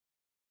though?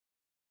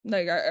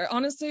 Like,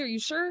 honestly, are you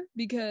sure?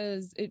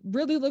 Because it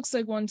really looks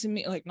like one to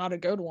me. Like, not a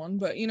good one,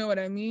 but you know what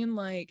I mean?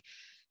 Like,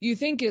 you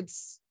think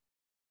it's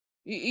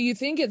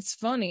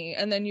funny,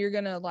 and then you're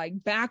gonna like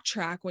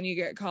backtrack when you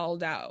get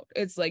called out.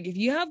 It's like, if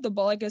you have the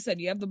ball, like I said,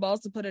 you have the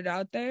balls to put it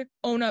out there,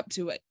 own up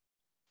to it.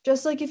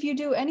 Just like if you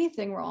do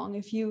anything wrong,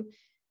 if you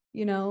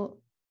know,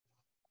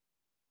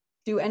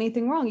 do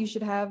anything wrong, you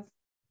should have,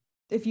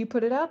 if you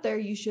put it out there,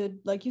 you should,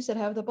 like you said,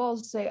 have the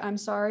balls to say, I'm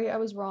sorry, I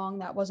was wrong,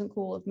 that wasn't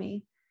cool of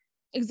me.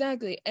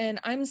 Exactly. And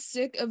I'm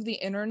sick of the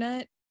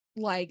internet,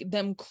 like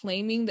them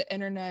claiming the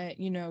internet,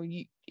 you know,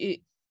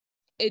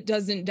 it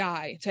doesn't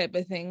die type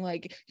of thing.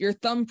 Like, your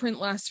thumbprint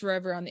lasts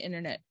forever on the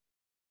internet,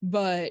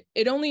 but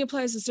it only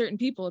applies to certain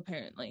people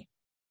apparently,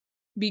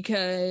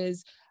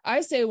 because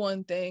I say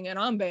one thing and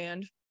I'm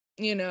banned.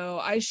 You know,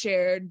 I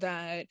shared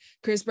that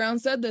Chris Brown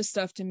said this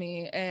stuff to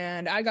me,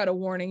 and I got a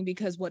warning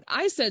because what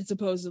I said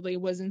supposedly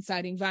was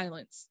inciting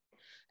violence.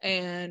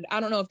 And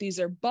I don't know if these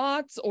are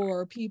bots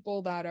or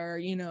people that are,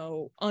 you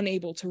know,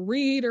 unable to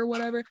read or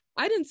whatever.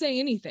 I didn't say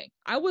anything.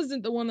 I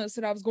wasn't the one that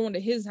said I was going to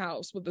his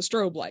house with the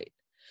strobe light.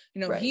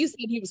 You know, right. He said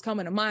he was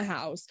coming to my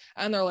house,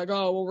 and they're like,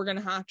 oh, well, we're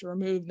going to have to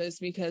remove this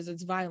because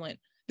it's violent.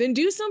 Then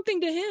do something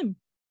to him.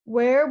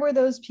 Where were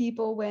those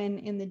people when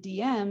in the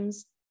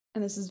DMs,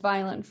 and this is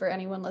violent for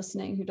anyone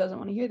listening who doesn't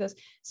want to hear this,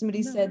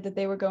 somebody said that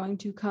they were going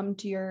to come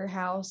to your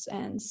house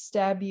and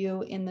stab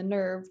you in the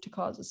nerve to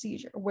cause a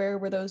seizure? Where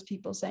were those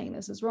people saying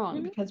this is wrong?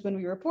 Mm-hmm. Because when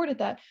we reported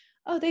that,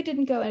 oh, they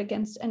didn't go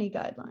against any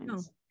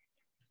guidelines.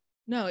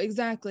 No,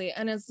 exactly.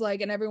 And it's like,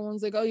 and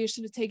everyone's like, oh, you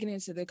should have taken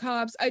it to the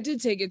cops. I did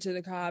take it to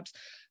the cops.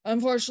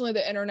 Unfortunately,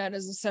 the internet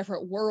is a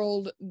separate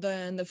world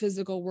than the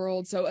physical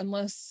world. So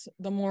unless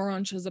the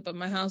moron shows up at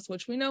my house,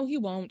 which we know he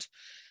won't,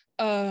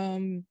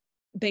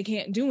 they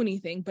can't do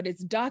anything. But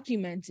it's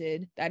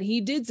documented that he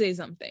did say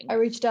something. I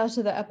reached out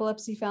to the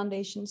Epilepsy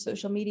Foundation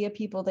social media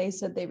people. They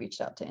said they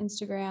reached out to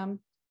Instagram.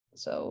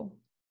 So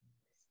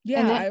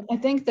yeah, I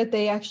think that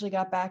they actually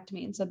got back to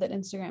me and said that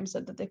Instagram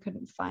said that they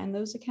couldn't find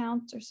those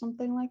accounts or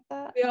something like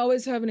that. They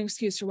always have an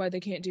excuse for why they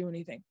can't do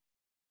anything.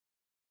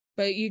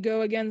 But you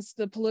go against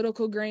the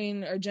political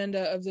grain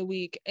agenda of the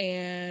week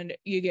and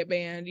you get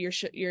banned.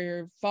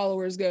 Your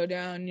followers go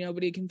down.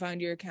 Nobody can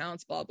find your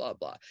accounts, blah, blah,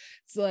 blah.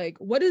 It's like,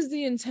 what is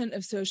the intent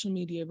of social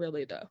media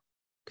really, though?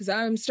 Because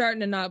I'm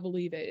starting to not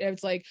believe it.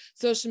 It's like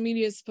social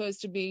media is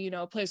supposed to be,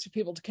 a place for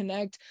people to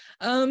connect.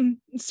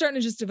 It's starting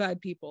to just divide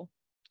people.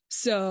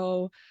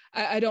 So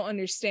I don't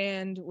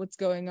understand what's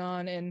going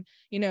on. And,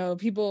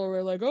 people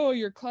were like, oh,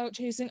 you're clout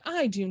chasing.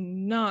 I do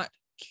not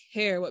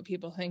care what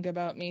people think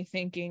about me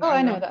thinking. Oh,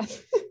 I know that.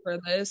 For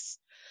this.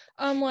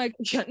 I'm like,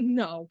 yeah,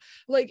 no.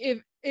 Like,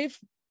 if if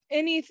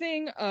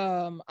anything,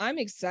 I'm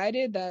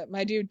excited that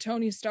my dude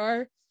Tony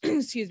Starr,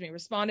 excuse me,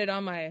 responded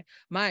on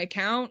my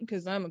account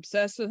because I'm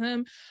obsessed with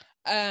him,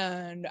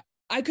 and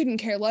I couldn't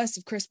care less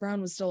if Chris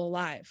Brown was still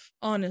alive.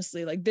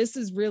 Honestly, like, this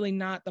is really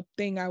not the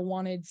thing I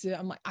wanted to.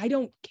 I'm like, I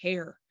don't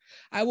care.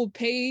 I will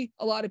pay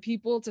a lot of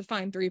people to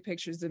find 3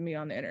 pictures of me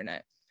on the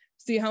internet.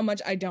 See how much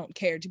I don't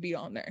care to be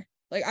on there.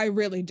 Like, I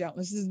really don't.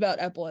 This is about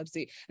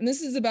epilepsy. And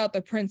this is about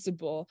the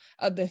principle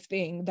of the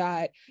thing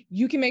that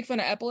you can make fun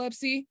of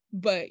epilepsy,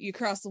 but you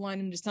cross the line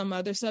into some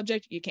other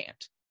subject, you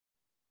can't.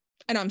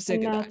 And I'm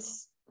sick of that.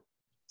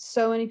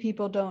 So many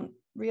people don't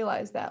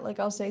realize that. Like,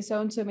 I'll say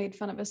so-and-so made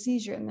fun of a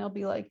seizure, and they'll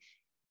be like,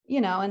 you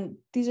know, and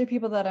these are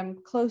people that I'm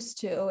close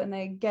to and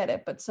they get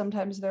it. But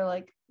sometimes they're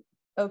like,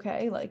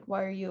 okay, like,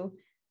 why are you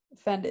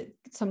offended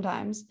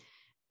sometimes?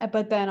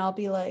 But then I'll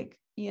be like,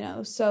 you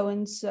know,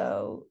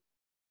 so-and-so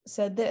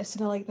said this,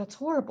 and I'm like, that's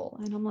horrible.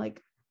 And I'm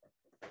like,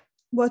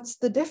 what's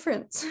the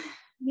difference?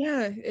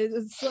 Yeah,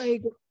 it's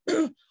like,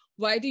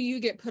 why do you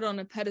get put on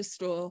a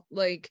pedestal?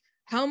 Like,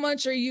 how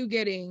much are you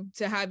getting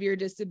to have your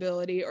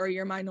disability or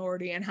your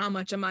minority, and how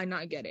much am I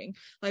not getting?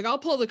 Like, I'll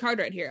pull the card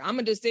right here. I'm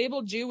a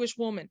disabled Jewish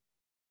woman.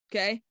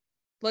 Okay,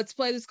 let's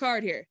play this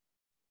card here.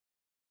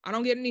 I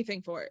don't get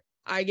anything for it.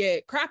 I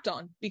get crapped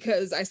on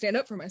because I stand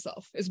up for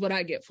myself, is what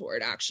I get for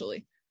it,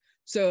 actually.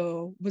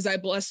 So was I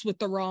blessed with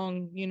the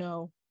wrong, you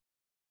know,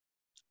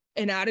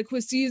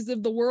 inadequacies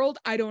of the world?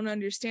 I don't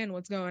understand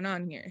what's going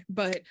on here,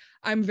 but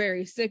I'm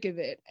very sick of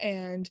it.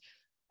 And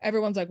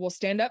everyone's like, well,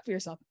 stand up for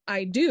yourself.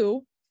 I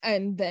do.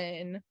 And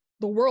then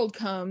the world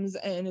comes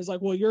and is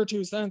like, well, you're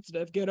too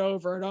sensitive, get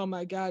over it, oh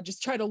my god,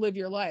 just try to live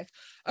your life.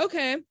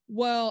 Okay,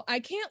 well, I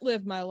can't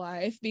live my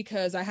life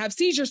because I have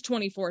seizures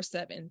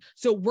 24/7,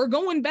 so we're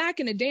going back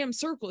in a damn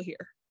circle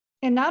here.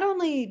 And not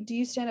only do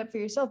you stand up for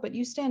yourself, but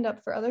you stand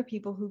up for other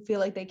people who feel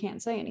like they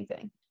can't say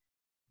anything.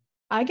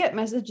 I get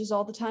messages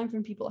all the time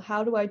from people,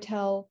 how do I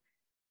tell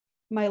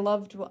my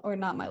loved one, or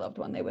not my loved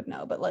one, they would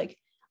know, but like,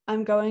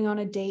 I'm going on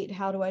a date,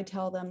 how do I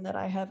tell them that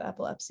I have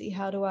epilepsy?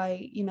 How do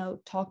I, you know,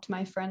 talk to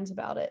my friends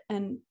about it?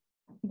 And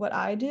what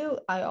I do,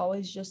 I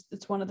always just,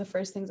 it's one of the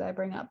first things I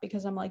bring up,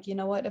 because I'm like, you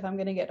know what, if I'm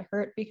going to get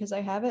hurt because I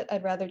have it,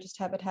 I'd rather just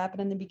have it happen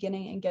in the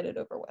beginning and get it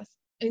over with.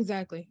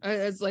 Exactly.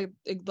 It's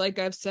like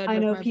I've said, I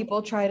know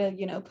people try to,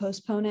 you know,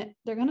 postpone it.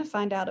 They're going to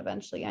find out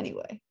eventually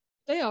anyway.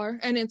 They are.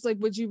 And it's like,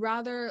 would you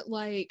rather,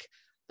 like,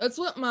 that's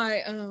what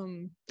my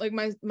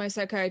my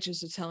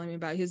psychiatrist was telling me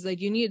about. He's like,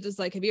 you need this,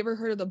 like, have you ever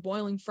heard of the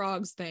boiling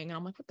frogs thing? And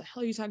I'm like, what the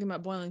hell are you talking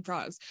about, boiling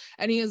frogs?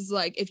 And he is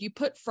like, if you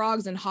put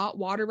frogs in hot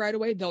water right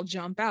away, they'll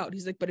jump out.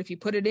 He's like, but if you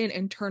put it in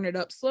and turn it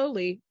up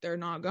slowly, they're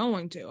not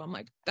going to. I'm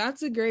like,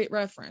 that's a great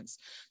reference.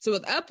 So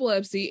with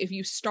epilepsy, if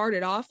you start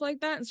it off like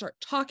that and start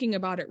talking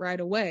about it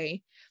right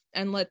away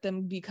and let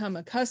them become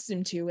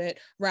accustomed to it,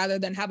 rather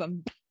than have a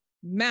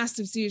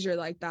massive seizure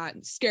like that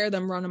and scare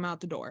them, run them out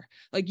the door.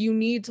 Like, you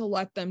need to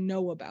let them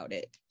know about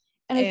it.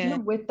 And if you're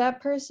with that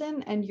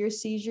person and your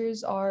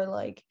seizures are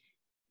like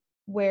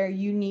where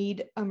you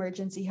need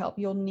emergency help,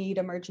 you'll need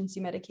emergency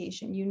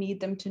medication. You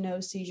need them to know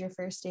seizure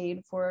first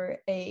aid for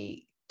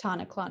a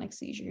tonic-clonic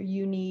seizure.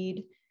 You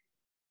need,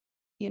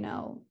 you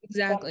know,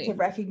 exactly to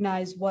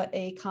recognize what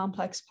a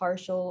complex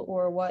partial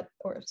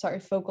or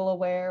focal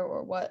aware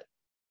or what.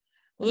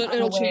 Well,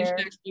 it'll change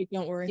next week,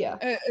 don't worry. Yeah.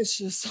 It's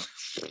just,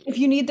 if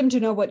you need them to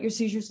know what your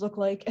seizures look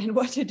like and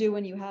what to do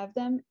when you have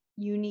them,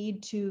 you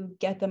need to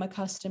get them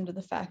accustomed to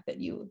the fact that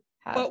you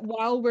have. But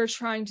while we're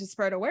trying to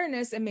spread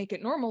awareness and make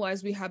it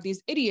normalized, we have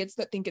these idiots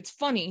that think it's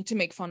funny to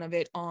make fun of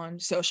it on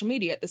social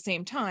media at the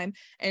same time,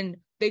 and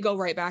they go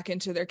right back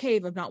into their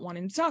cave of not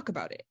wanting to talk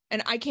about it.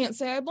 And I can't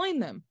say I blame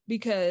them,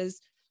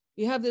 because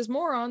you have this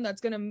moron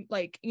that's gonna,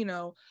 like, you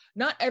know,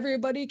 not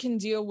everybody can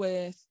deal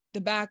with the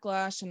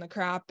backlash and the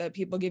crap that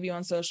people give you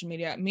on social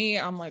media. Me,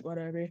 I'm like,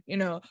 whatever, you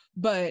know,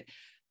 but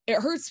it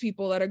hurts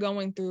people that are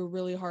going through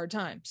really hard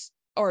times,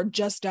 or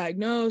just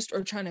diagnosed,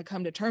 or trying to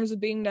come to terms with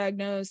being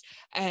diagnosed.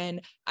 And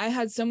I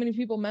had so many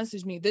people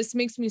message me, this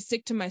makes me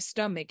sick to my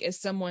stomach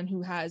as someone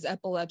who has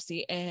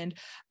epilepsy, and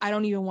I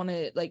don't even want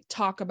to, like,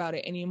 talk about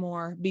it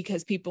anymore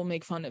because people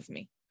make fun of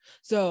me.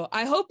 So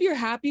I hope you're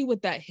happy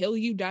with that hill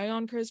you die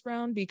on, Chris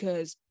Brown,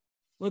 because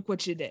look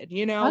what you did,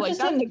 you know? Not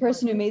just the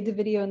person who made the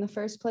video in the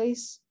first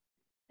place.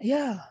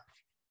 Yeah.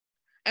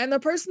 And the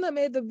person that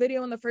made the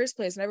video in the first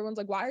place, and everyone's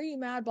like, why are you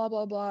mad, blah,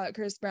 blah, blah, at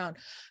Chris Brown?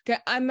 Okay,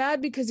 I'm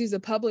mad because he's a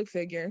public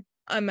figure.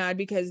 I'm mad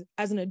because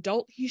as an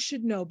adult, he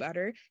should know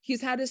better.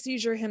 He's had a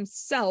seizure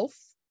himself.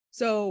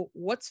 So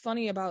what's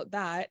funny about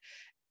that?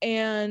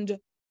 And,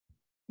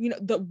 you know,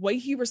 the way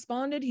he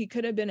responded, he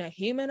could have been a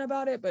human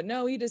about it, but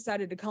no, he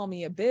decided to call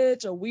me a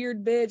bitch, a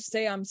weird bitch,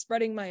 say I'm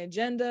spreading my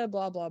agenda,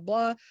 blah, blah,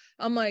 blah.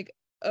 I'm like,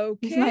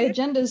 okay. If my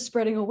agenda is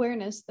spreading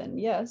awareness, then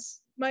yes.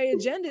 My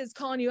agenda is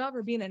calling you out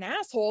for being an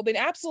asshole, then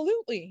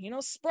absolutely, you know,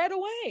 spread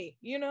away,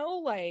 you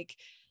know, like,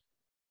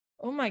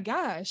 oh my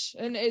gosh.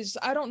 And it's,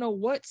 I don't know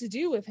what to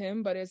do with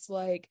him, but it's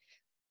like,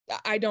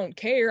 I don't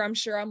care. I'm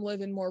sure I'm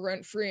living more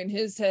rent free in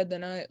his head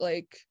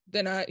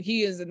than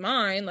he is in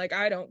mine. Like,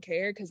 I don't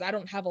care because I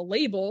don't have a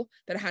label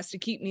that has to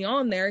keep me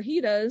on there.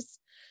 He does,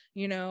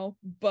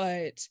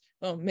 but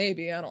well,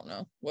 maybe, I don't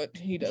know what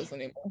he does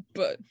anymore,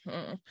 but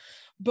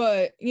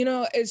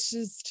it's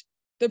just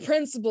the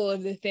principle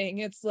of the thing.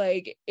 It's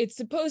like, it's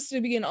supposed to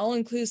be an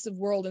all-inclusive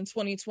world in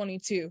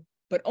 2022,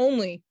 but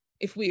only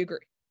if we agree.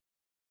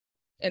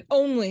 And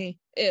only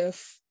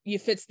if you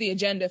fits the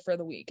agenda for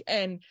the week.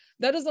 And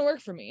that doesn't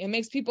work for me. It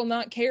makes people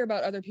not care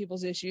about other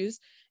people's issues.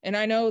 And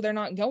I know they're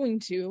not going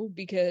to,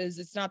 because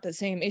it's not the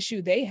same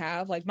issue they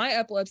have. Like, my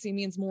epilepsy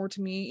means more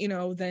to me,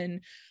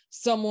 than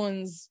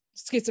someone's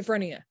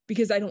schizophrenia,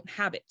 because I don't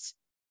have it,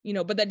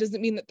 but that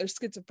doesn't mean that their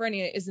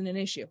schizophrenia isn't an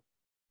issue,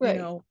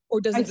 right?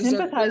 Or doesn't I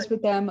sympathize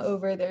with them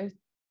over their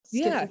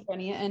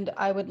schizophrenia, and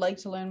I would like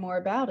to learn more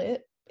about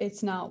it.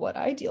 It's not what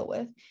I deal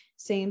with.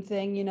 Same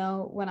thing,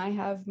 when I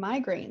have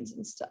migraines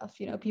and stuff,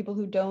 people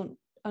who don't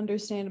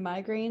understand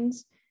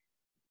migraines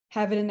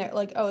have it in there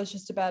like, oh, it's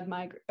just a bad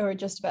migraine or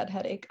just a bad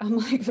headache. I'm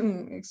like,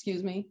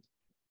 excuse me.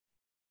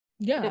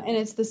 Yeah. And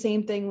it's the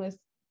same thing with,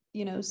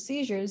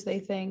 seizures. They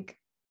think,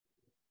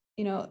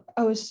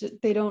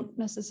 they don't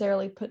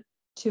necessarily put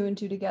two and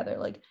two together.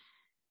 Like,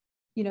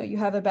 you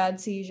have a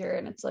bad seizure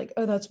and it's like,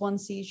 oh, that's one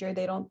seizure.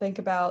 They don't think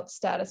about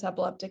status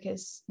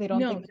epilepticus. They don't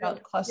think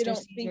about cluster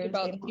seizures. They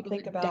don't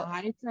think about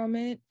die from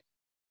it.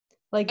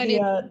 Like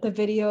the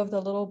video of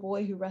the little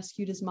boy who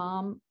rescued his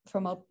mom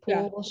from a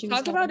pool while she was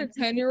talk about a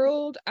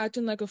 10-year-old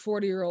acting like a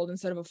 40-year-old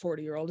instead of a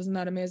 40-year-old. Isn't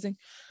that amazing?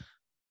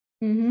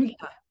 Mm-hmm.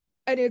 Yeah.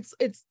 And it's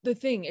the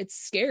thing. It's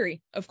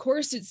scary. Of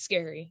course it's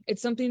scary.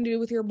 It's something to do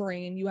with your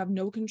brain. You have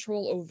no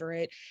control over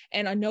it.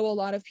 And I know a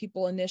lot of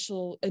people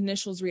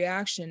initial's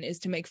reaction is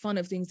to make fun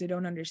of things they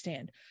don't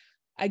understand.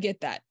 I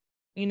get that.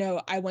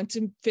 I went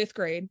to 5th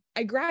grade.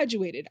 I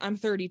graduated. I'm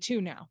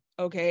 32 now.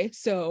 Okay.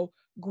 So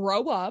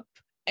grow up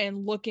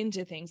and look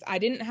into things. I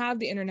didn't have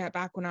the internet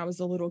back when I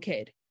was a little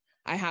kid.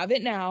 I have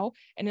it now.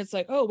 And it's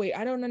like, oh, wait,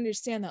 I don't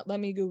understand that. Let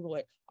me Google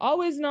it.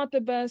 Always not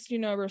the best,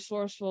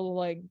 resourceful,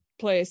 like,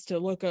 place to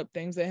look up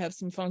things. They have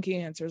some funky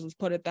answers. Let's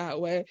put it that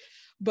way.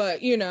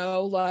 But, you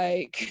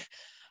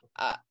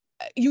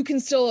can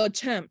still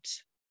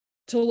attempt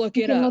to look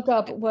it up. You can look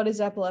up, what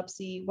is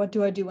epilepsy? What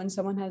do I do when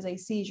someone has a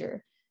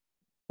seizure?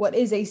 What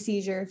is a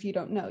seizure if you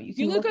don't know? You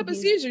can look up a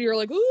seizure. You're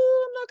like, ooh,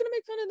 I'm not going to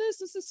make fun of this.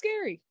 This is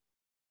scary.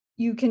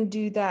 You can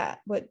do that,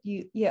 but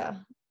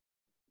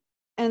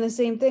and the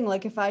same thing,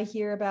 like, if I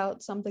hear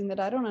about something that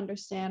I don't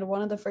understand,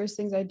 one of the first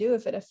things I do,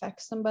 if it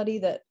affects somebody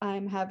that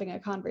I'm having a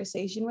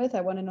conversation with,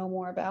 I want to know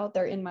more about,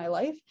 they're in my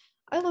life,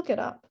 I look it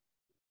up.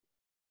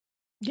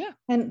 Yeah.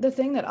 And the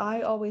thing that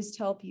I always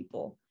tell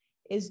people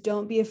is,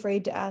 don't be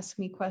afraid to ask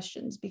me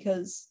questions,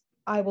 because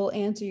I will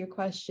answer your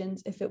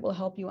questions if it will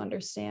help you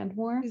understand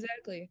more.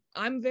 Exactly.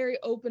 I'm very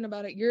open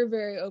about it. You're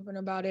very open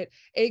about it.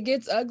 It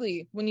gets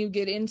ugly when you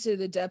get into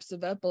the depths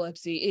of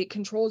epilepsy. It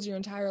controls your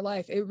entire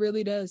life. It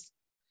really does.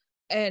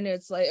 And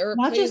it's like,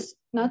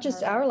 not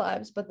just our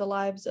lives, but the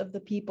lives of the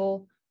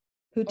people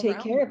who take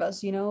care of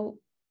us.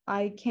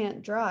 I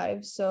can't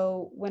drive,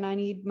 so when I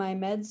need my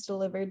meds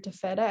delivered to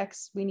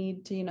FedEx, we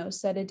need to,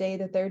 set a day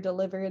that they're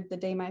delivered the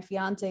day my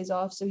fiance's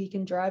off, so he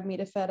can drive me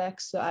to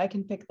FedEx so I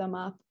can pick them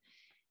up,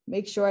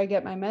 make sure I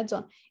get my meds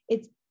on.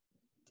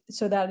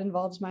 So that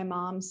involves my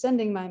mom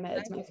sending my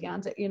meds, my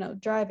fiance,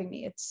 driving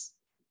me.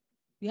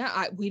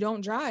 We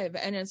don't drive,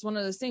 and it's one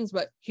of those things.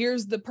 But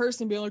here's the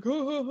person being like,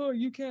 oh,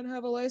 you can't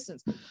have a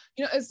license.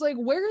 It's like,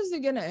 where is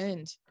it gonna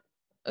end?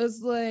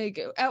 It's like,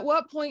 at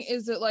what point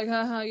is it like,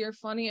 haha, you're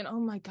funny, and oh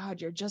my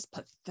god, you're just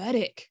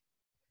pathetic.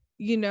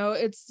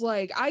 It's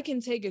like, I can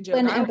take a joke.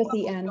 When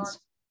empathy ends.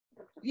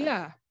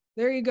 Yeah,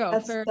 there you go.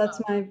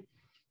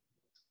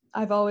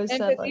 I've always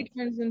said, like,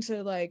 turns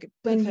into like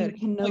when you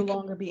can no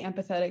longer be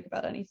empathetic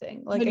about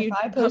anything. Like, if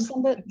I post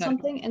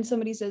something and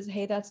somebody says,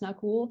 hey, that's not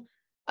cool,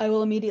 I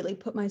will immediately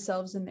put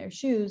myself in their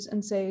shoes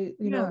and say,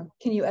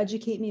 can you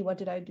educate me? What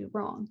did I do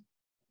wrong?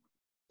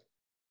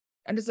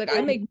 And it's like, I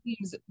make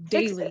memes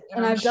daily.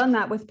 And I've done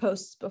that with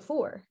posts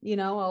before.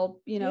 I'll,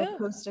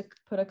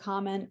 put a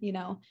comment,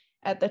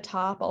 at the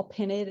top. I'll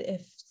pin it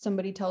if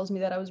somebody tells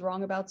me that I was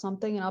wrong about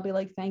something, and I'll be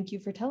like, thank you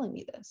for telling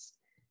me this.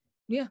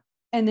 Yeah.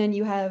 And then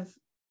you have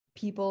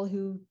people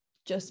who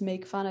just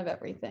make fun of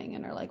everything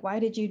and are like, why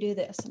did you do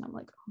this? And I'm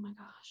like, oh my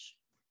gosh.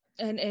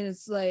 And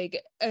it's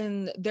like,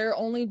 and their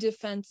only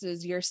defense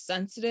is, you're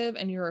sensitive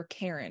and you're a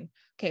Karen.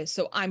 Okay,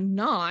 so I'm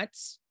not.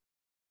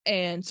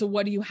 And so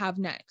what do you have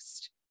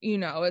next?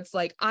 It's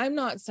like, I'm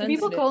not sensitive.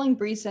 People calling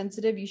Bree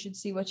sensitive, you should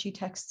see what she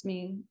texts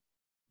me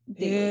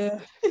daily.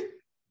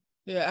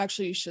 Yeah,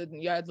 actually you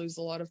shouldn't. Yeah, I'd lose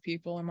a lot of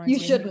people in my team.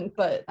 Shouldn't,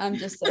 but I'm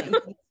just saying.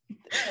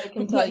 I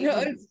can tell you.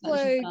 It's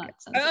like,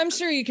 I'm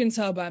sure you can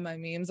tell by my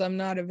memes. I'm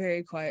not a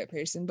very quiet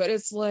person, but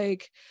it's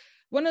like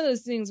one of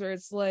those things where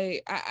it's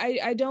like,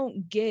 I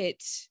don't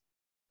get,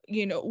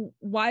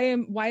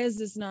 why is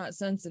this not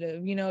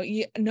sensitive?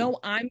 No,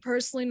 I'm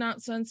personally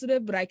not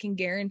sensitive, but I can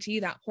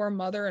guarantee that poor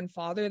mother and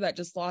father that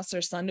just lost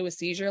their son to a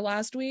seizure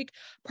last week,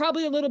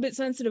 probably a little bit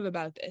sensitive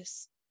about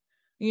this.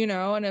 you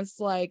know, and it's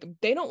like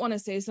they don't want to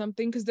say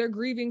something because they're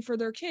grieving for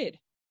their kid.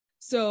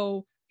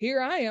 So here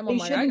I am. They I'm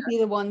like, shouldn't be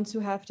the ones who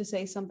have to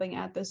say something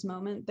at this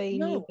moment. They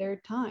need their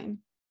time.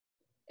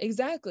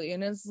 Exactly.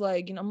 And it's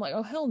like, you know, I'm like,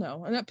 oh, hell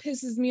no. And that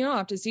pisses me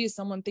off to see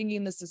someone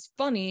thinking this is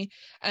funny.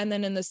 And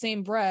then in the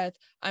same breath,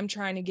 I'm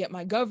trying to get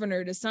my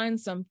governor to sign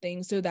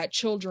something so that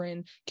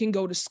children can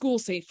go to school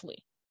safely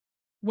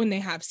when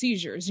they have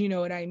seizures. You know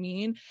what I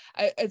mean?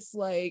 It's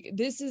like,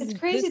 it's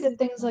crazy that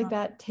things like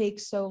that take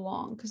so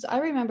long. Because I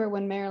remember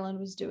when Maryland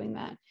was doing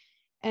that,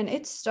 and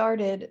it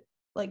started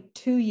like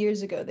 2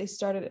 years ago. They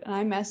started it, and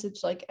I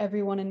messaged like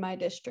everyone in my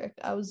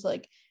district. I was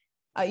like,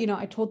 you know,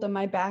 I told them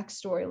my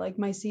backstory, like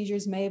my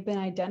seizures may have been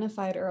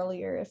identified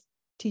earlier if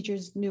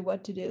teachers knew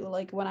what to do.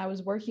 Like when I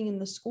was working in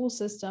the school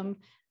system,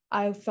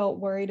 I felt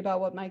worried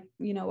about what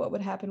what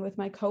would happen with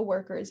my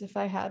coworkers if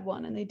I had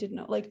one and they didn't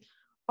know, like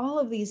all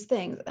of these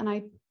things. And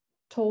I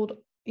told,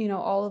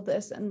 all of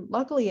this, and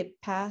luckily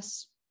it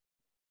passed.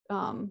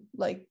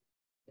 Like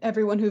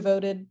everyone who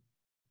voted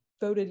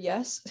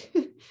yes.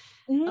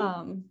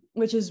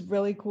 Which is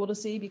really cool to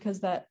see, because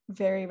that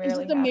very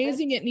rarely it's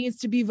amazing happens. It needs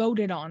to be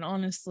voted on,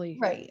 honestly.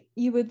 Right.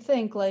 You would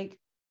think like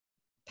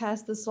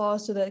pass this law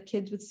so that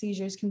kids with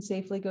seizures can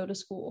safely go to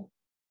school.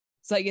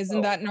 It's like,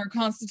 isn't that in our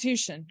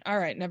constitution? All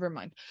right, never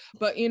mind.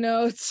 But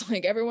it's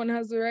like everyone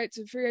has the right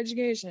to free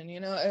education.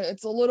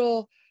 It's a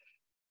little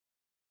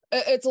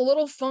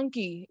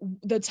funky,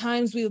 the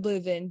times we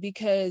live in,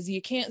 because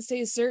you can't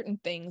say certain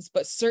things,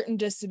 but certain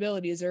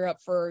disabilities are up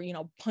for,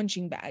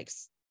 punching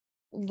bags.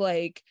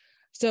 Like,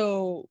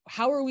 so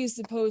how are we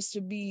supposed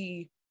to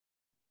be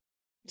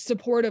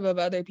supportive of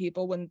other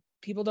people when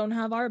people don't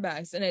have our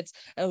backs? And it's,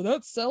 oh,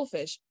 that's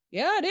selfish.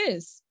 Yeah, it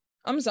is.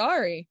 I'm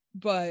sorry,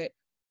 but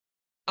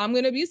I'm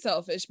going to be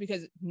selfish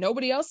because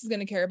nobody else is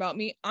going to care about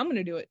me. I'm going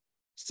to do it.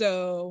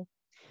 So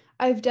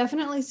I've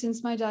definitely,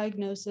 since my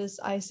diagnosis,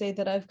 I say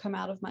that I've come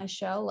out of my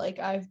shell. Like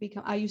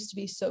I used to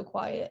be so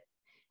quiet,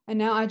 and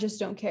now I just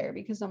don't care,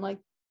 because I'm like,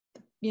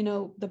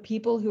 the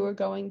people who are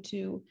going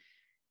to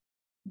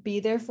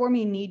be there for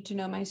me need to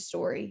know my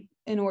story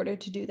in order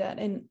to do that.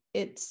 And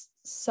it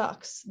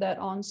sucks that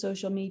on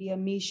social media,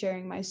 me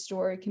sharing my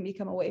story can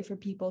become a way for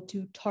people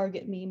to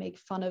target me, make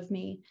fun of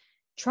me,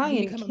 try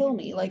and kill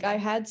me. Like I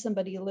had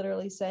somebody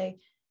literally say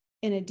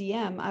in a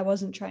DM, I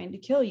wasn't trying to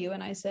kill you.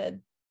 And I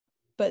said,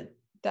 but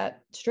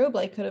that strobe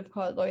light could have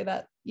caused, or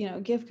that,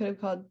 GIF could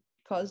have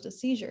caused a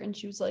seizure. And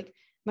she was like,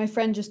 my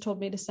friend just told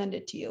me to send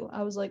it to you.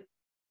 I was like,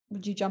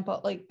 would you jump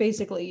up? Like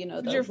basically,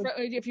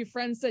 if your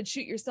friend said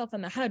shoot yourself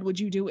in the head, would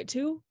you do it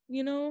too?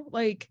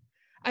 Like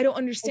I don't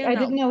understand. I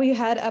didn't know you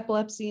had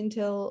epilepsy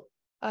until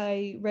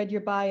I read your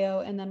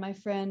bio, and then my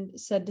friend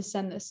said to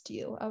send this to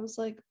you. I was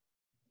like,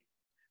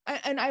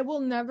 and I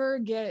will never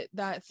get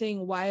that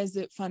thing. Why is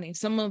it funny?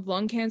 Someone with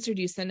lung cancer,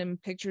 do you send them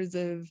pictures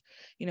of,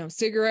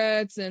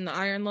 cigarettes and the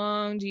iron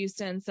lung? Do you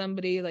send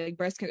somebody like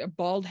breast cancer,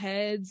 bald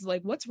heads?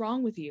 Like, what's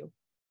wrong with you?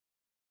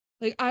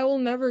 Like, I will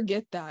never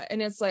get that.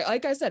 And it's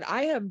like I said,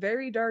 I have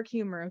very dark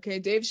humor. Okay.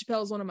 Dave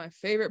Chappelle is one of my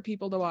favorite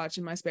people to watch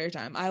in my spare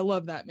time. I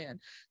love that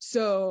man.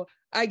 So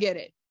I get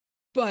it.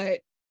 But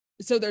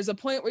so there's a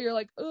point where you're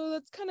like, oh,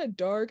 that's kind of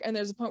dark. And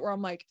there's a point where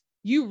I'm like,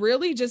 you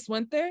really just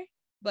went there?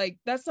 Like,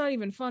 that's not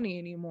even funny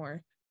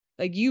anymore.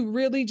 Like, you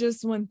really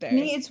just went there.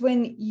 Me, it's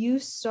when you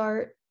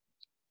start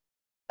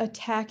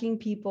attacking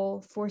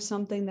people for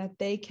something that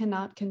they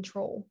cannot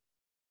control.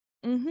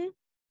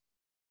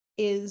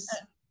 Is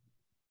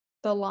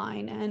the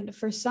line. And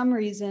for some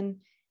reason,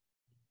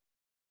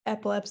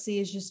 epilepsy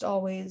is just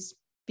always,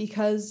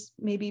 because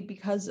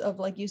of,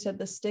 like you said,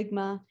 the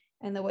stigma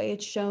and the way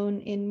it's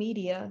shown in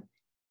media,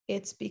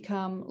 it's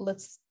become,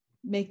 let's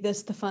make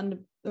this the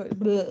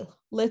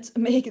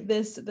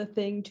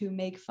thing to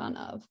make fun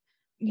of.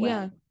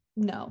 Yeah.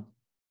 No,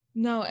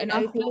 and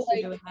I feel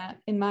like doing that.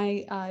 In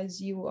my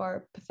eyes, you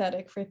are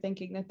pathetic for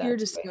thinking that you're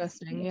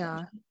disgusting.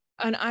 Yeah.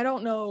 And I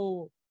don't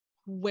know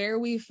where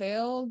we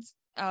failed.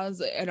 I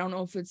don't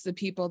know if it's the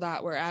people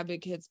that were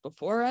advocates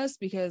before us,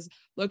 because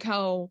look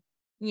how,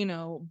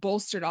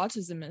 bolstered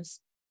autism is.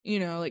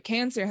 Like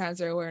cancer has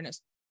their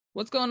awareness.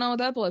 What's going on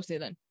with epilepsy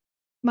then?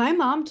 My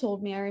mom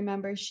told me, I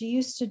remember she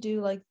used to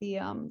do like the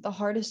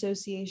Heart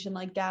Association,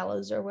 like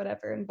galas or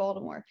whatever in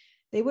Baltimore.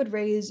 They would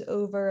raise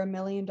over $1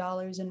 million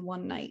in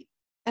one night.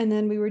 And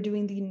then we were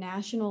doing the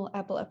national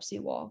epilepsy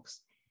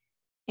walks,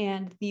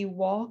 and the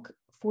walk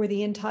for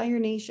the entire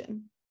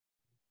nation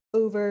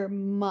over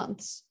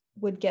months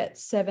would get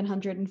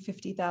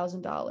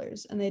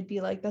 $750,000, and they'd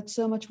be like, that's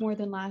so much more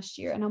than last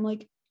year. And I'm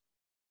like,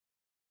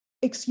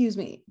 excuse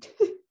me.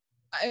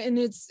 And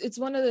it's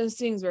one of those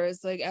things where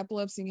it's like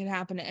epilepsy can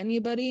happen to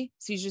anybody,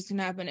 seizures can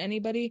happen to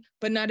anybody,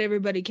 but not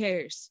everybody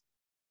cares.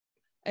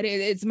 And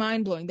it's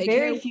mind-blowing.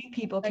 Very few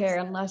people care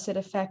unless it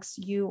affects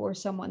you or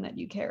someone that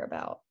you care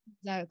about.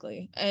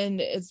 Exactly.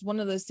 And it's one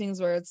of those things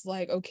where it's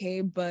like,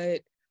 okay,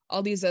 but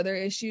all these other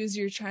issues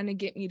you're trying to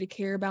get me to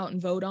care about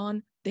and vote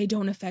on, they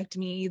don't affect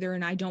me either,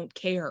 and I don't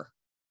care.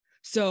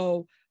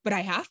 So, but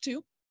I have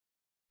to.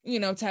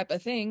 type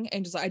of thing,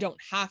 and just I don't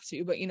have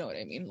to, but you know what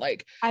I mean.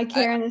 Like I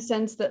care in the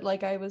sense that,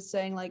 like I was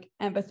saying, like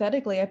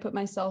empathetically, I put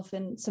myself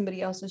in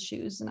somebody else's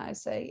shoes, and I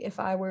say, if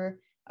I were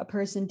a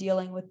person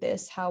dealing with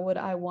this, how would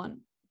I want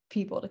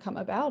people to come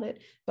about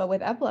it? But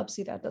with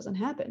epilepsy, that doesn't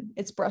happen.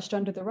 It's brushed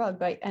under the rug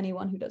by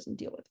anyone who doesn't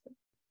deal with it.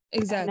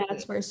 Exactly. And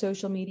that's where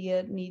social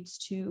media needs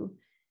to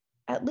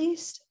at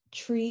least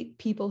treat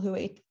people who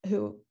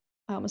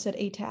I almost said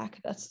ATAC.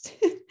 That's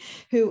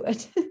who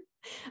attack.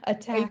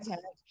 ATAC.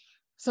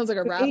 Sounds like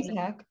a rap.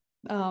 ATAC.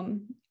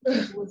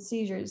 People with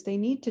seizures. They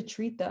need to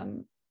treat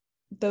them,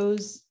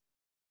 those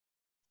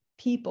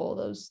people,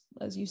 those,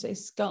 as you say,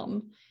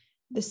 scum,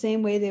 the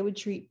same way they would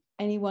treat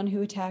anyone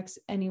who attacks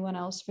anyone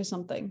else for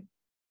something.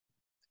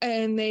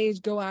 And they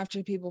go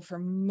after people for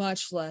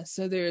much less.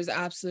 So there's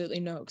absolutely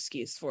no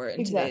excuse for it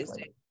in today's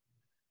day.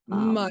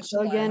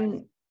 So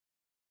again,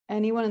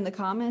 anyone in the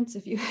comments,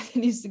 if you have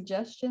any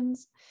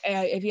suggestions,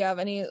 if you have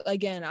any,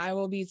 again, I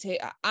will be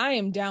I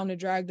am down to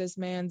drag this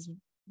man's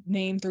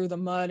name through the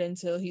mud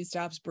until he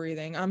stops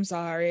breathing. I'm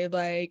sorry,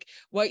 like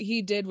what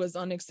he did was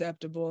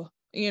unacceptable.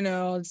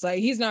 It's like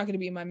he's not going to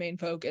be my main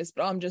focus,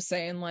 but I'm just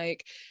saying,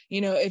 like,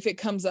 if it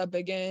comes up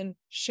again,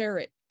 share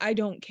it. I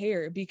don't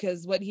care,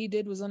 because what he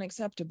did was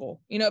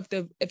unacceptable. If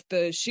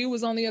the shoe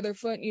was on the other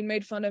foot and you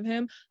made fun of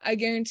him, I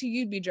guarantee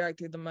you'd be dragged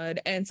through the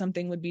mud and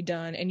something would be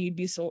done and you'd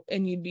be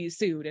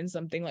sued and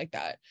something like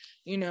that.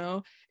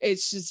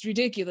 It's just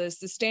ridiculous,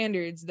 the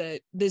standards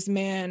that this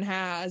man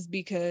has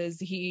because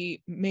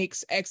he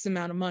makes X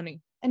amount of money.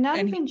 And not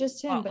even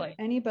just him, but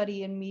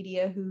anybody in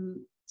media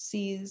who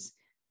sees,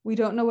 we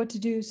don't know what to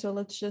do, so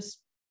let's just,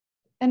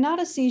 and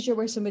not a seizure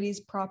where somebody's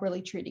properly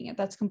treating it.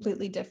 That's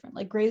completely different.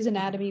 Like Grey's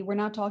Anatomy, we're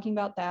not talking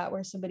about that,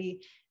 where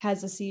somebody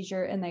has a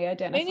seizure and they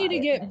identify They need to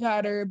get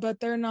better, but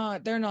they're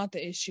not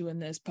the issue in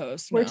this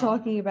post. We're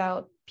talking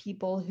about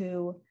people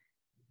who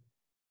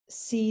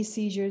see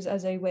seizures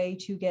as a way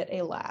to get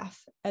a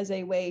laugh, as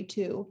a way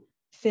to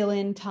fill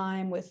in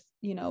time with,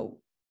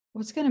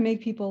 what's going to make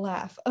people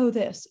laugh? Oh,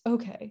 this.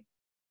 Okay.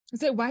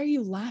 It's like, why are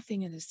you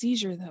laughing at a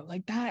seizure though?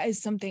 Like, that is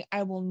something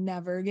I will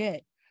never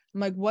get. I'm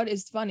like, what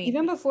is funny?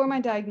 Even before my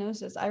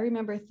diagnosis, I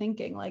remember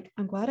thinking, like,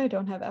 I'm glad I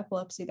don't have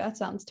epilepsy. That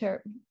sounds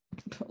terrible.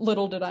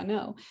 Little did I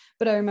know.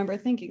 But I remember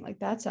thinking, like,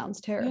 that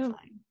sounds terrifying.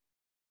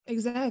 Yeah,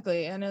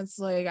 exactly. And it's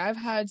like, I've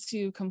had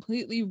to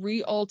completely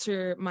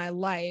re-alter my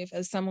life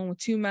as someone with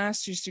 2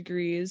 master's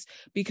degrees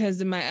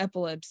because of my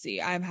epilepsy.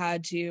 I'm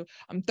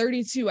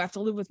 32. I have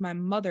to live with my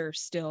mother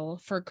still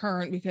for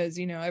current because,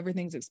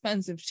 everything's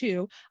expensive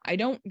too. I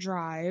don't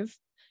drive.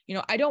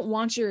 I don't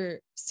want your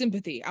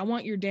sympathy. I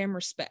want your damn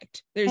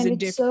respect. There's a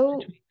difference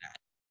between that.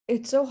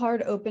 It's so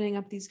hard opening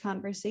up these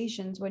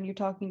conversations when you're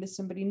talking to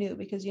somebody new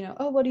because,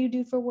 oh, what do you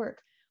do for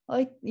work?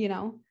 Like,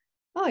 oh,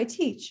 I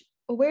teach.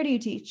 Well, where do you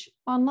teach?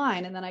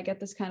 Online. And then I get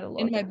this kind of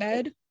look. In my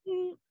bed?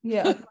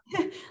 Yeah.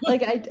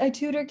 Like I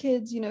tutor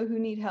kids, who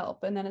need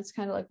help. And then it's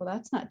kind of like, well,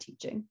 that's not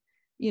teaching.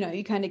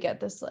 You kind of get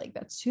this, like,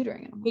 that's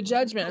tutoring. The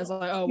judgment is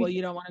like, oh, well,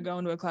 you don't want to go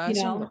into a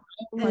classroom.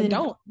 I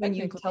don't. When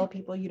you tell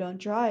people you don't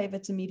drive,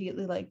 it's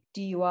immediately like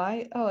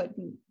DUI. Oh,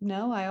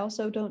 no, I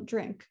also don't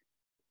drink.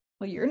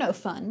 Well, you're no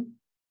fun.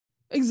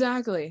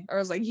 Exactly. Or I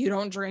was like, you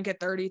don't drink at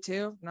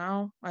 32?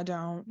 No, I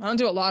don't. I don't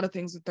do a lot of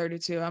things at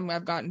 32.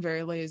 I've gotten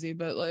very lazy,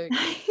 but like.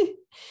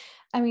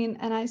 I mean,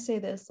 and I say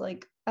this,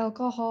 like,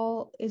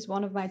 alcohol is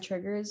one of my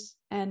triggers,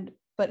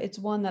 but it's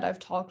one that I've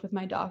talked with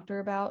my doctor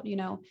about,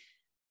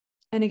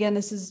 and again,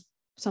 this is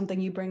something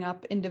you bring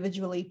up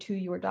individually to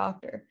your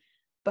doctor,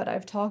 but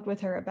I've talked with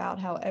her about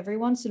how every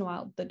once in a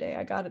while, the day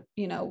I got,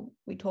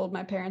 we told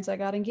my parents I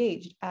got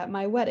engaged at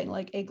my wedding,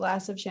 like a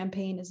glass of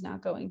champagne is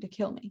not going to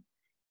kill me.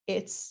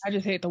 I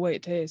just hate the way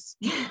it tastes.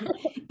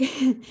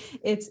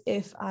 It's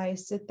if I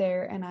sit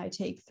there and I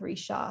take 3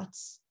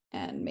 shots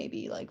and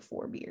maybe like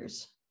 4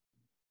 beers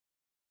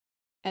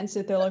and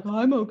sit there like, oh,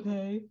 I'm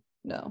okay.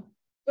 No.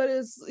 But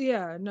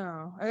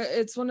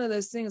it's one of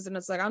those things, and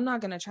it's like, I'm not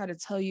going to try to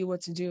tell you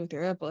what to do with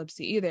your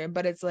epilepsy either,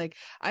 but it's like,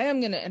 I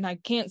am going to, and I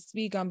can't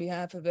speak on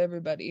behalf of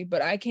everybody,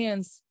 but I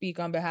can speak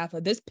on behalf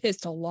of, this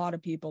pissed a lot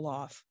of people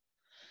off.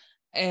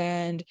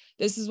 And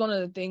this is one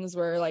of the things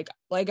where, like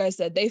I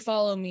said, they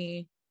follow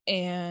me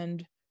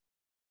and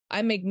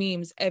I make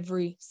memes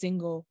every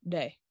single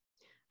day.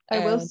 I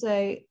will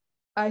say,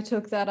 I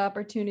took that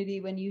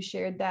opportunity when you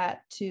shared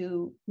that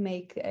to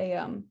make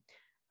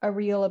a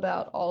reel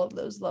about all of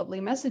those lovely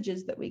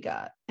messages that we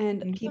got,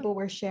 and people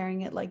were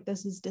sharing it like,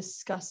 this is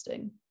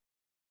disgusting.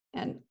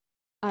 And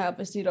I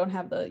obviously don't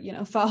have the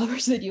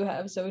followers that you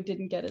have, so it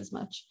didn't get as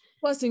much.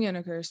 Blessing and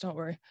a curse, don't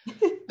worry.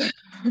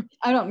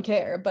 I don't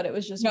care, but it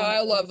was just, no,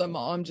 I love them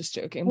all. I'm just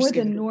joking. More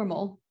than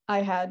normal.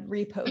 I had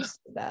reposted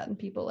that and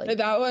people like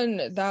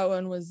that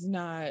one was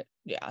not,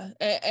 yeah.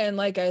 And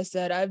like I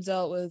said, I've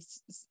dealt with,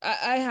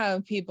 I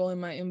have people in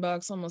my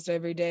inbox almost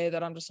every day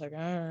that I'm just like, all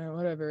right,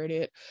 whatever,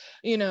 idiot.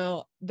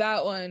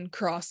 That one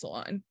crossed the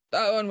line.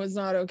 That one was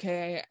not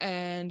okay.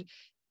 And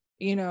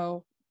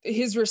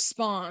his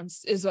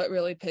response is what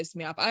really pissed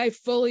me off. I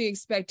fully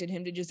expected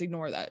him to just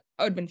ignore that.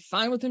 I would have been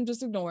fine with him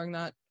just ignoring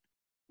that,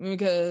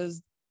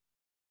 because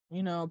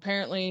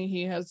apparently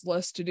he has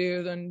less to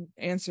do than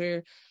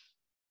answer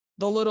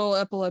the little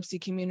epilepsy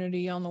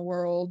community on the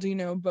world,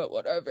 but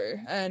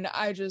whatever. And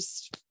I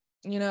just,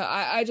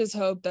 I just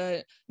hope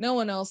that no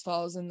one else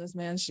follows in this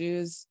man's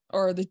shoes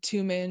or the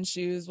two men's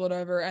shoes,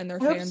 whatever. And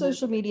their I hope fans.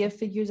 social media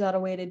figures out a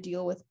way to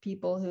deal with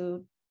people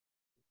who.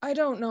 I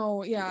don't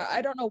know. Yeah,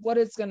 I don't know what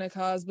it's going to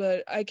cause,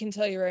 but I can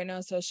tell you right now,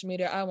 social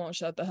media, I won't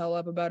shut the hell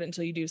up about it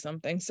until you do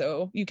something.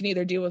 So you can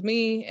either deal with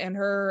me and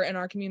her and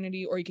our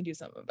community, or you can do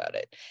something about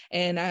it.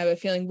 And I have a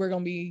feeling we're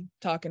going to be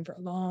talking for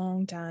a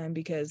long time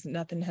because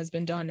nothing has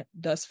been done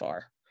thus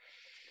far.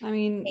 I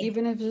mean,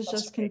 even if it's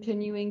just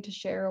continuing to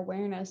share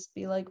awareness,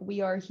 be like,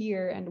 we are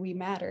here and we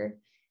matter.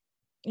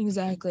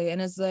 Exactly.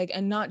 And it's like,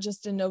 and not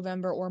just in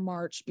November or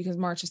March, because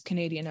March is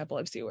Canadian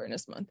Epilepsy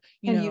Awareness Month.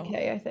 And UK,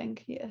 I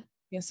think. Yeah.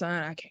 Yes,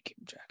 I can't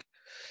keep track.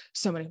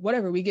 So many,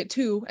 whatever, we get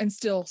two and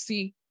still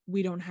see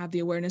we don't have the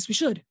awareness we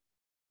should.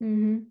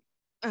 Mm-hmm.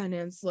 And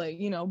it's like,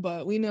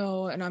 but we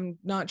know, and I'm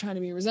not trying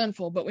to be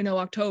resentful, but we know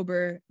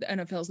October, the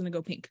NFL is going to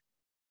go pink.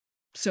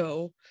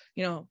 So,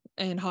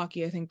 and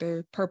hockey, I think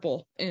they're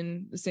purple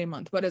in the same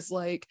month, but it's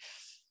like,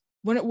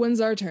 when's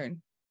our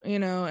turn,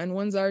 and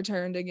when's our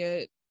turn to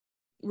get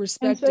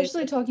respected. And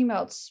especially talking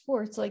about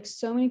sports, like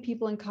so many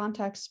people in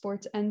contact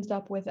sports ended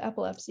up with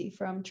epilepsy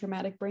from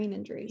traumatic brain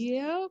injuries.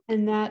 Yeah.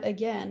 And that,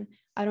 again,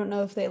 I don't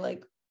know if they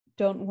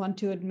don't want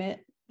to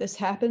admit this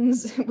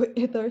happens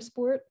with our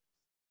sport.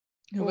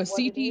 But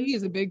CTE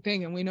is a big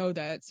thing, and we know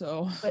that.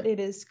 So, but it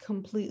is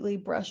completely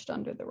brushed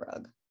under the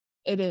rug.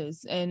 It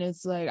is. And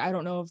it's like, I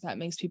don't know if that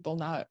makes people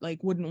not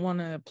wouldn't want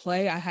to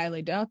play. I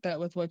highly doubt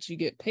that with what you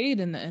get paid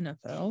in the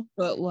NFL,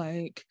 but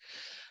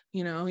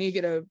you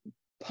get to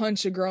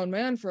punch a grown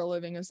man for a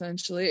living,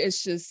 essentially.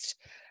 It's just,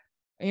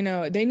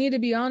 they need to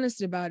be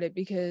honest about it,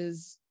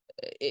 because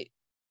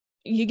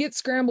you get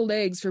scrambled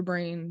eggs for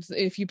brains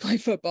if you play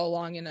football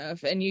long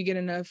enough and you get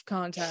enough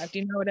contact.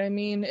 You know what I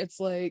mean? It's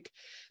like,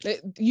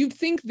 you'd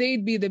think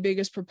they'd be the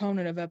biggest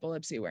proponent of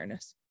epilepsy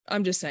awareness.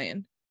 I'm just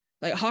saying.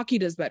 Hockey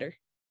does better.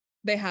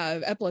 They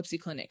have epilepsy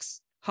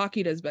clinics.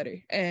 Hockey does better.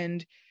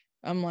 And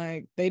I'm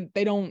like, they're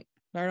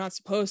not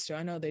supposed to.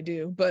 I know they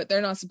do, but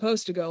they're not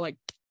supposed to go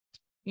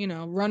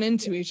run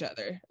into each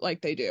other like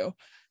they do.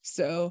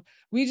 So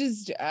we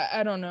just,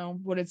 I don't know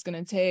what it's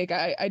going to take.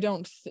 I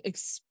don't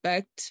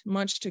expect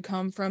much to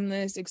come from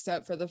this,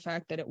 except for the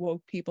fact that it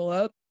woke people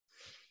up.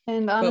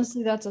 And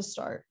honestly, that's a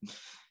start.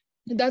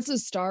 That's a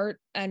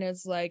start. And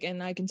it's like,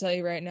 and I can tell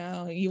you right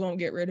now, you won't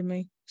get rid of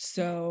me.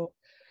 So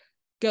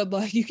good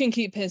luck. You can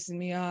keep pissing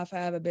me off. I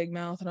have a big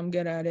mouth and I'm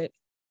good at it.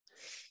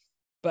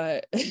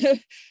 But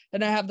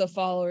and I have the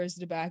followers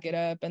to back it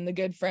up, and the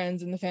good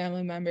friends and the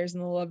family members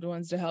and the loved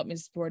ones to help me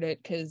support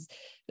it, because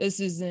this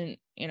isn't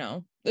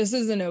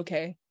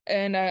okay.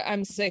 And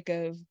I'm sick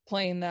of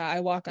playing that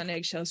I walk on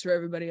eggshells for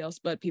everybody else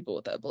but people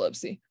with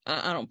epilepsy.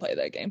 I don't play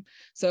that game.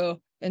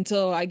 So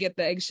until I get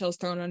the eggshells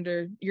thrown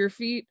under your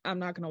feet, I'm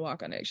not going to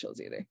walk on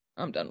eggshells either.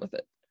 I'm done with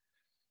it.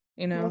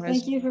 Well,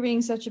 thank you for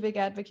being such a big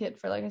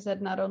advocate for, like I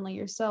said, not only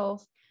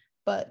yourself,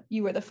 but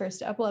you were the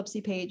first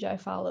epilepsy page I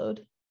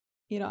followed.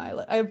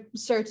 I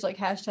searched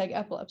hashtag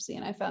epilepsy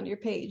and I found your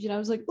page and I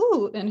was like,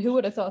 ooh, and who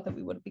would have thought that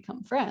we would have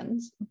become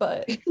friends?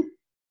 But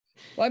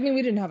well, I mean,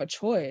 we didn't have a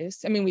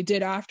choice. I mean, we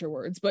did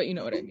afterwards, but you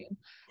know what I mean.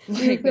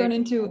 You're thrown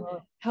into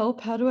help.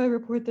 How do I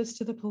report this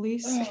to the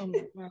police? Oh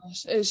my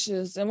gosh. It's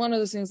just, and one of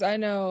those things, I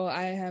know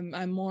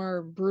I'm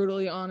more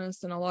brutally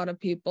honest than a lot of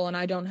people, and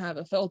I don't have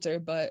a filter,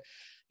 but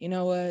you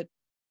know what?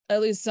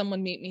 At least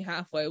someone meet me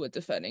halfway with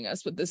defending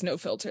us with this no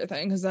filter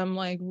thing. Cause I'm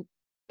like,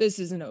 this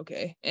isn't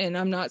okay. And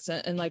I'm not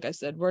and like I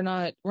said, we're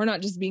not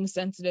just being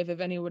sensitive. If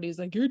anybody's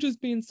like, you're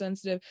just being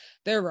sensitive,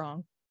 they're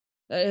wrong.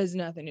 That has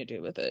nothing to do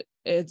with it.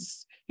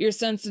 You're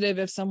sensitive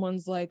if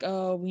someone's like,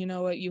 oh, you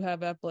know what, you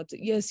have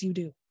epilepsy. Yes, you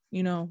do.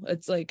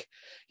 It's like,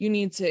 you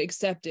need to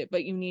accept it,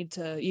 but you need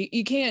to,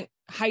 you can't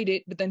hide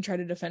it, but then try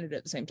to defend it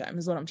at the same time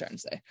is what I'm trying to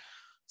say.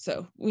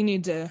 So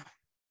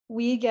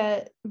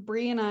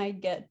Brie and I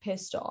get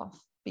pissed off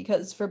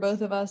because for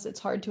both of us,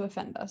 it's hard to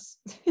offend us.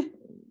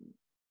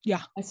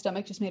 Yeah. My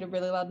stomach just made a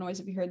really loud noise.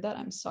 If you heard that,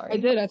 I'm sorry. I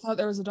did. I thought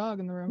there was a dog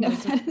in the room. No,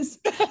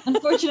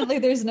 unfortunately,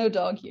 there's no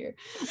dog here.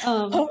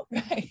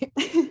 Right.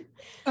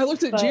 I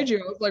looked at Juju.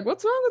 I was like,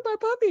 what's wrong with my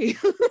puppy?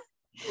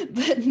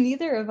 But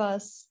neither of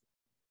us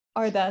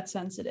are that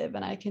sensitive.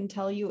 And I can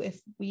tell you, if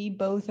we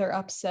both are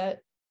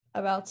upset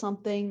about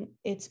something,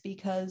 it's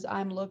because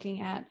I'm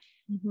looking at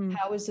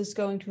how is this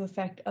going to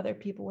affect other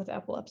people with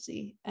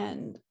epilepsy,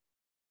 and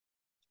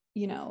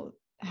how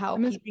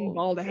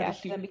people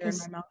react to them,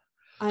 because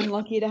I'm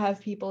lucky to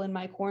have people in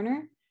my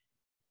corner.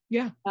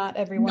 Yeah. Not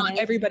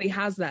everybody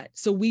has that.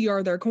 So we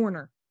are their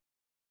corner.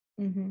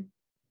 Mm-hmm.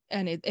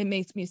 And it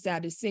makes me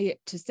sad to say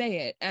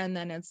it. And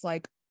then it's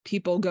like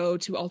people go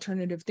to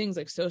alternative things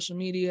like social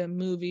media,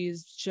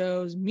 movies,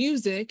 shows,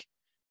 music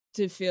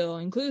to feel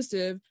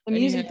inclusive. The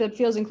music that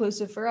feels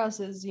inclusive for us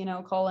is,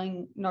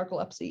 calling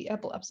narcolepsy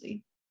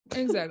epilepsy.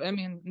 Exactly. I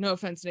mean, no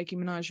offense, Nicki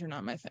Minaj, you're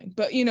not my thing.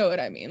 But you know what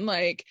I mean?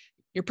 Like,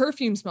 your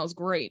perfume smells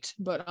great,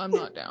 but I'm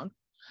not down.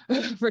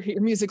 for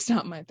your music's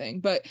not my thing.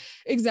 But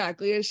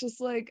exactly, it's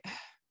just like,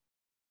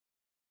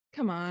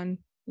 come on,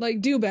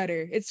 like, do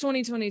better. It's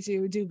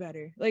 2022, do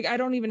better. Like, I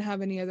don't even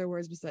have any other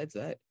words besides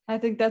that. I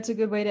think that's a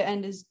good way to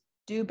end, is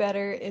do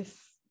better. If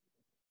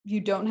you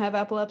don't have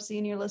epilepsy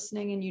and you're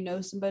listening and you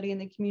know somebody in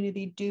the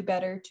community, do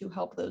better to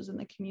help those in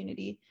the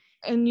community.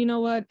 And you know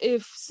what,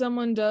 if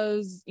someone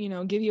does,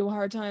 give you a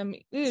hard time,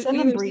 send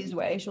them Bree's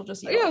way. She'll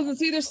just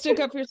it's either stick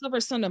up for yourself or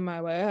send them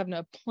my way. I have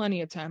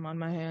plenty of time on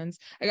my hands.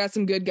 I got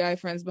some good guy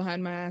friends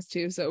behind my ass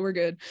too, so we're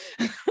good.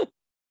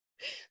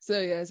 So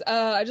yes,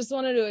 I just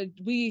wanted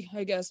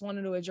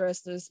to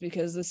address this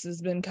because this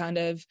has been kind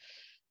of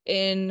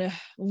in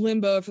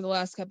limbo for the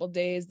last couple of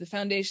days. The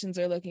foundations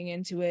are looking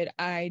into it.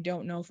 I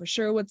don't know for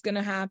sure what's going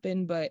to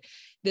happen, but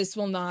this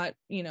will not,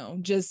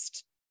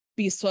 just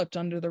be swept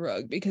under the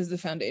rug, because the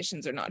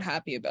foundations are not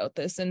happy about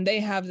this, and they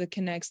have the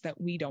connects that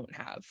we don't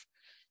have,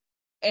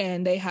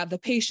 and they have the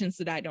patience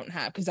that I don't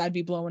have, because I'd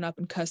be blowing up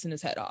and cussing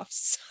his head off.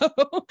 So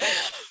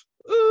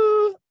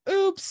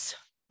oops.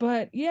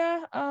 But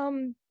yeah,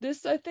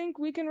 I think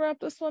we can wrap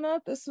this one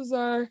up. This was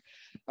our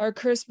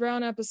Chris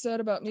Brown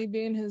episode about me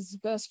being his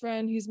best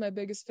friend. He's my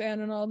biggest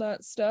fan and all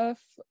that stuff.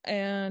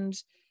 And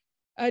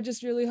I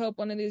just really hope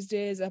one of these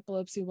days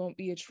epilepsy won't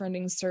be a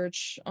trending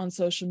search on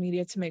social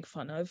media to make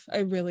fun of. I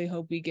really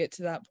hope we get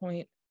to that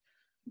point.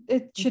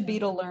 It should be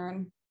to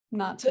learn,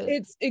 not to.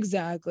 It's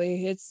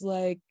exactly. It's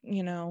like,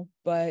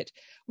 but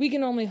we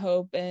can only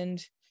hope.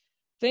 And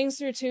thanks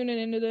for tuning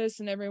into this,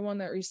 and everyone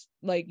that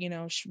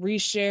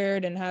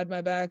reshared and had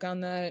my back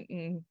on that,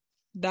 and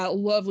that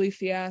lovely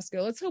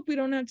fiasco. Let's hope we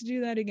don't have to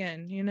do that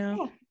again,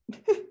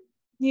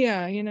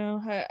 Yeah.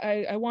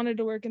 I wanted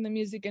to work in the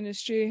music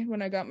industry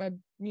when I got my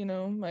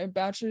my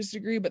bachelor's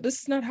degree, but this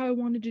is not how I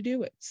wanted to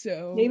do it.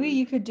 So maybe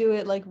you could do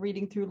it like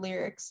reading through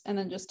lyrics and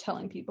then just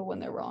telling people when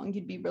they're wrong.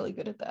 You'd be really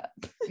good at that.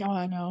 Oh,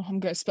 I know. I'm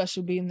good,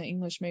 especially being the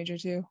English major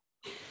too.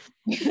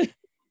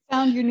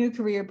 Found your new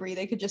career, Bree.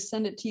 They could just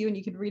send it to you and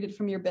you could read it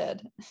from your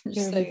bed.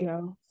 There we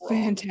go.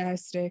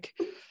 Fantastic.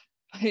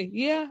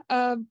 Yeah,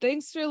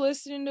 thanks for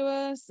listening to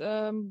us.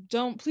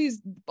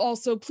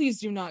 Please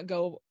do not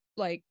go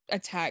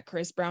attack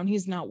Chris Brown.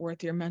 He's not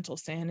worth your mental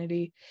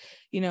sanity.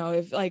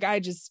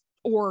 If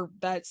or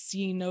that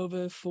C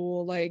Nova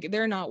fool,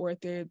 they're not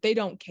worth it. They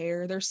don't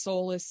care. They're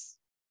soulless,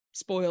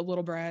 spoiled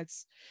little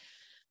brats.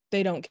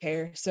 They don't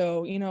care.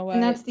 So you know what?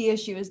 And that's the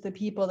issue, is the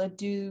people that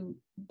do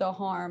the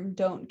harm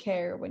don't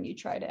care when you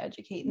try to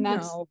educate. And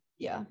that's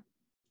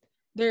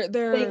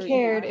they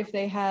cared. If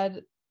they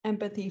had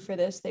empathy for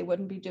this, they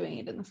wouldn't be doing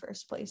it in the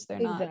first place. They're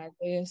not.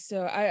 Exactly.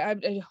 So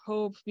I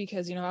hope,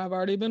 because I've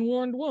already been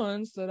warned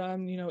once that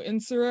I'm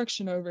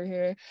insurrection over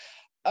here.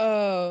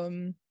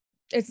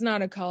 It's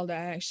not a call to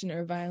action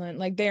or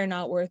violent. They're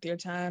not worth your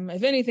time.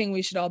 If anything,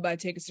 we should all buy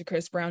tickets to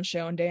Chris Brown's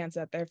show and dance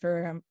out there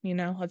for him.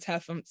 Let's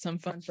have some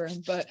fun for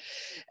him. But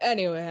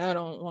anyway, I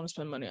don't want to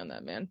spend money on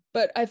that man.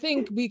 But I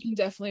think we can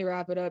definitely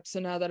wrap it up. So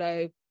now that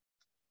I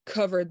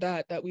covered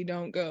that we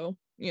don't go,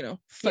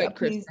 fight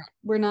Chris Brown.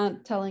 We're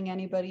not telling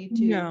anybody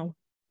to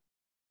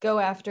go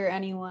after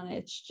anyone.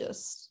 It's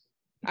just,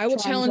 I will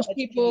challenge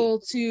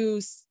people to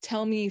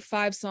tell me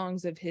 5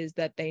 songs of his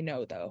that they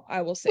know, though.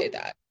 I will say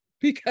that.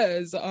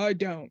 Because I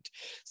don't.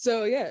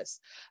 So yes,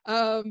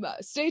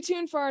 stay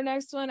tuned for our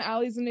next one.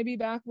 Allie's going to be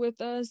back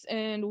with us,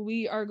 and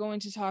we are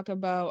going to talk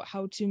about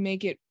how to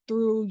make it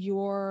through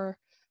your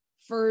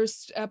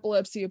first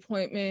epilepsy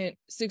appointment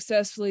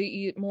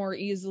successfully, more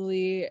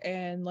easily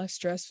and less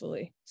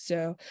stressfully.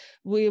 So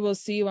we will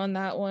see you on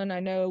that one.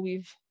 I know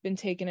we've been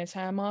taking a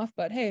time off,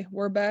 but hey,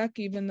 we're back,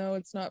 even though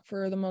it's not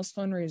for the most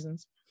fun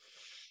reasons.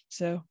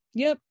 So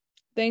yep.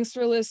 Thanks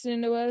for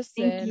listening to us.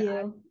 Thank you.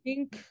 I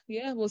think,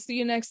 we'll see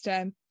you next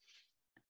time.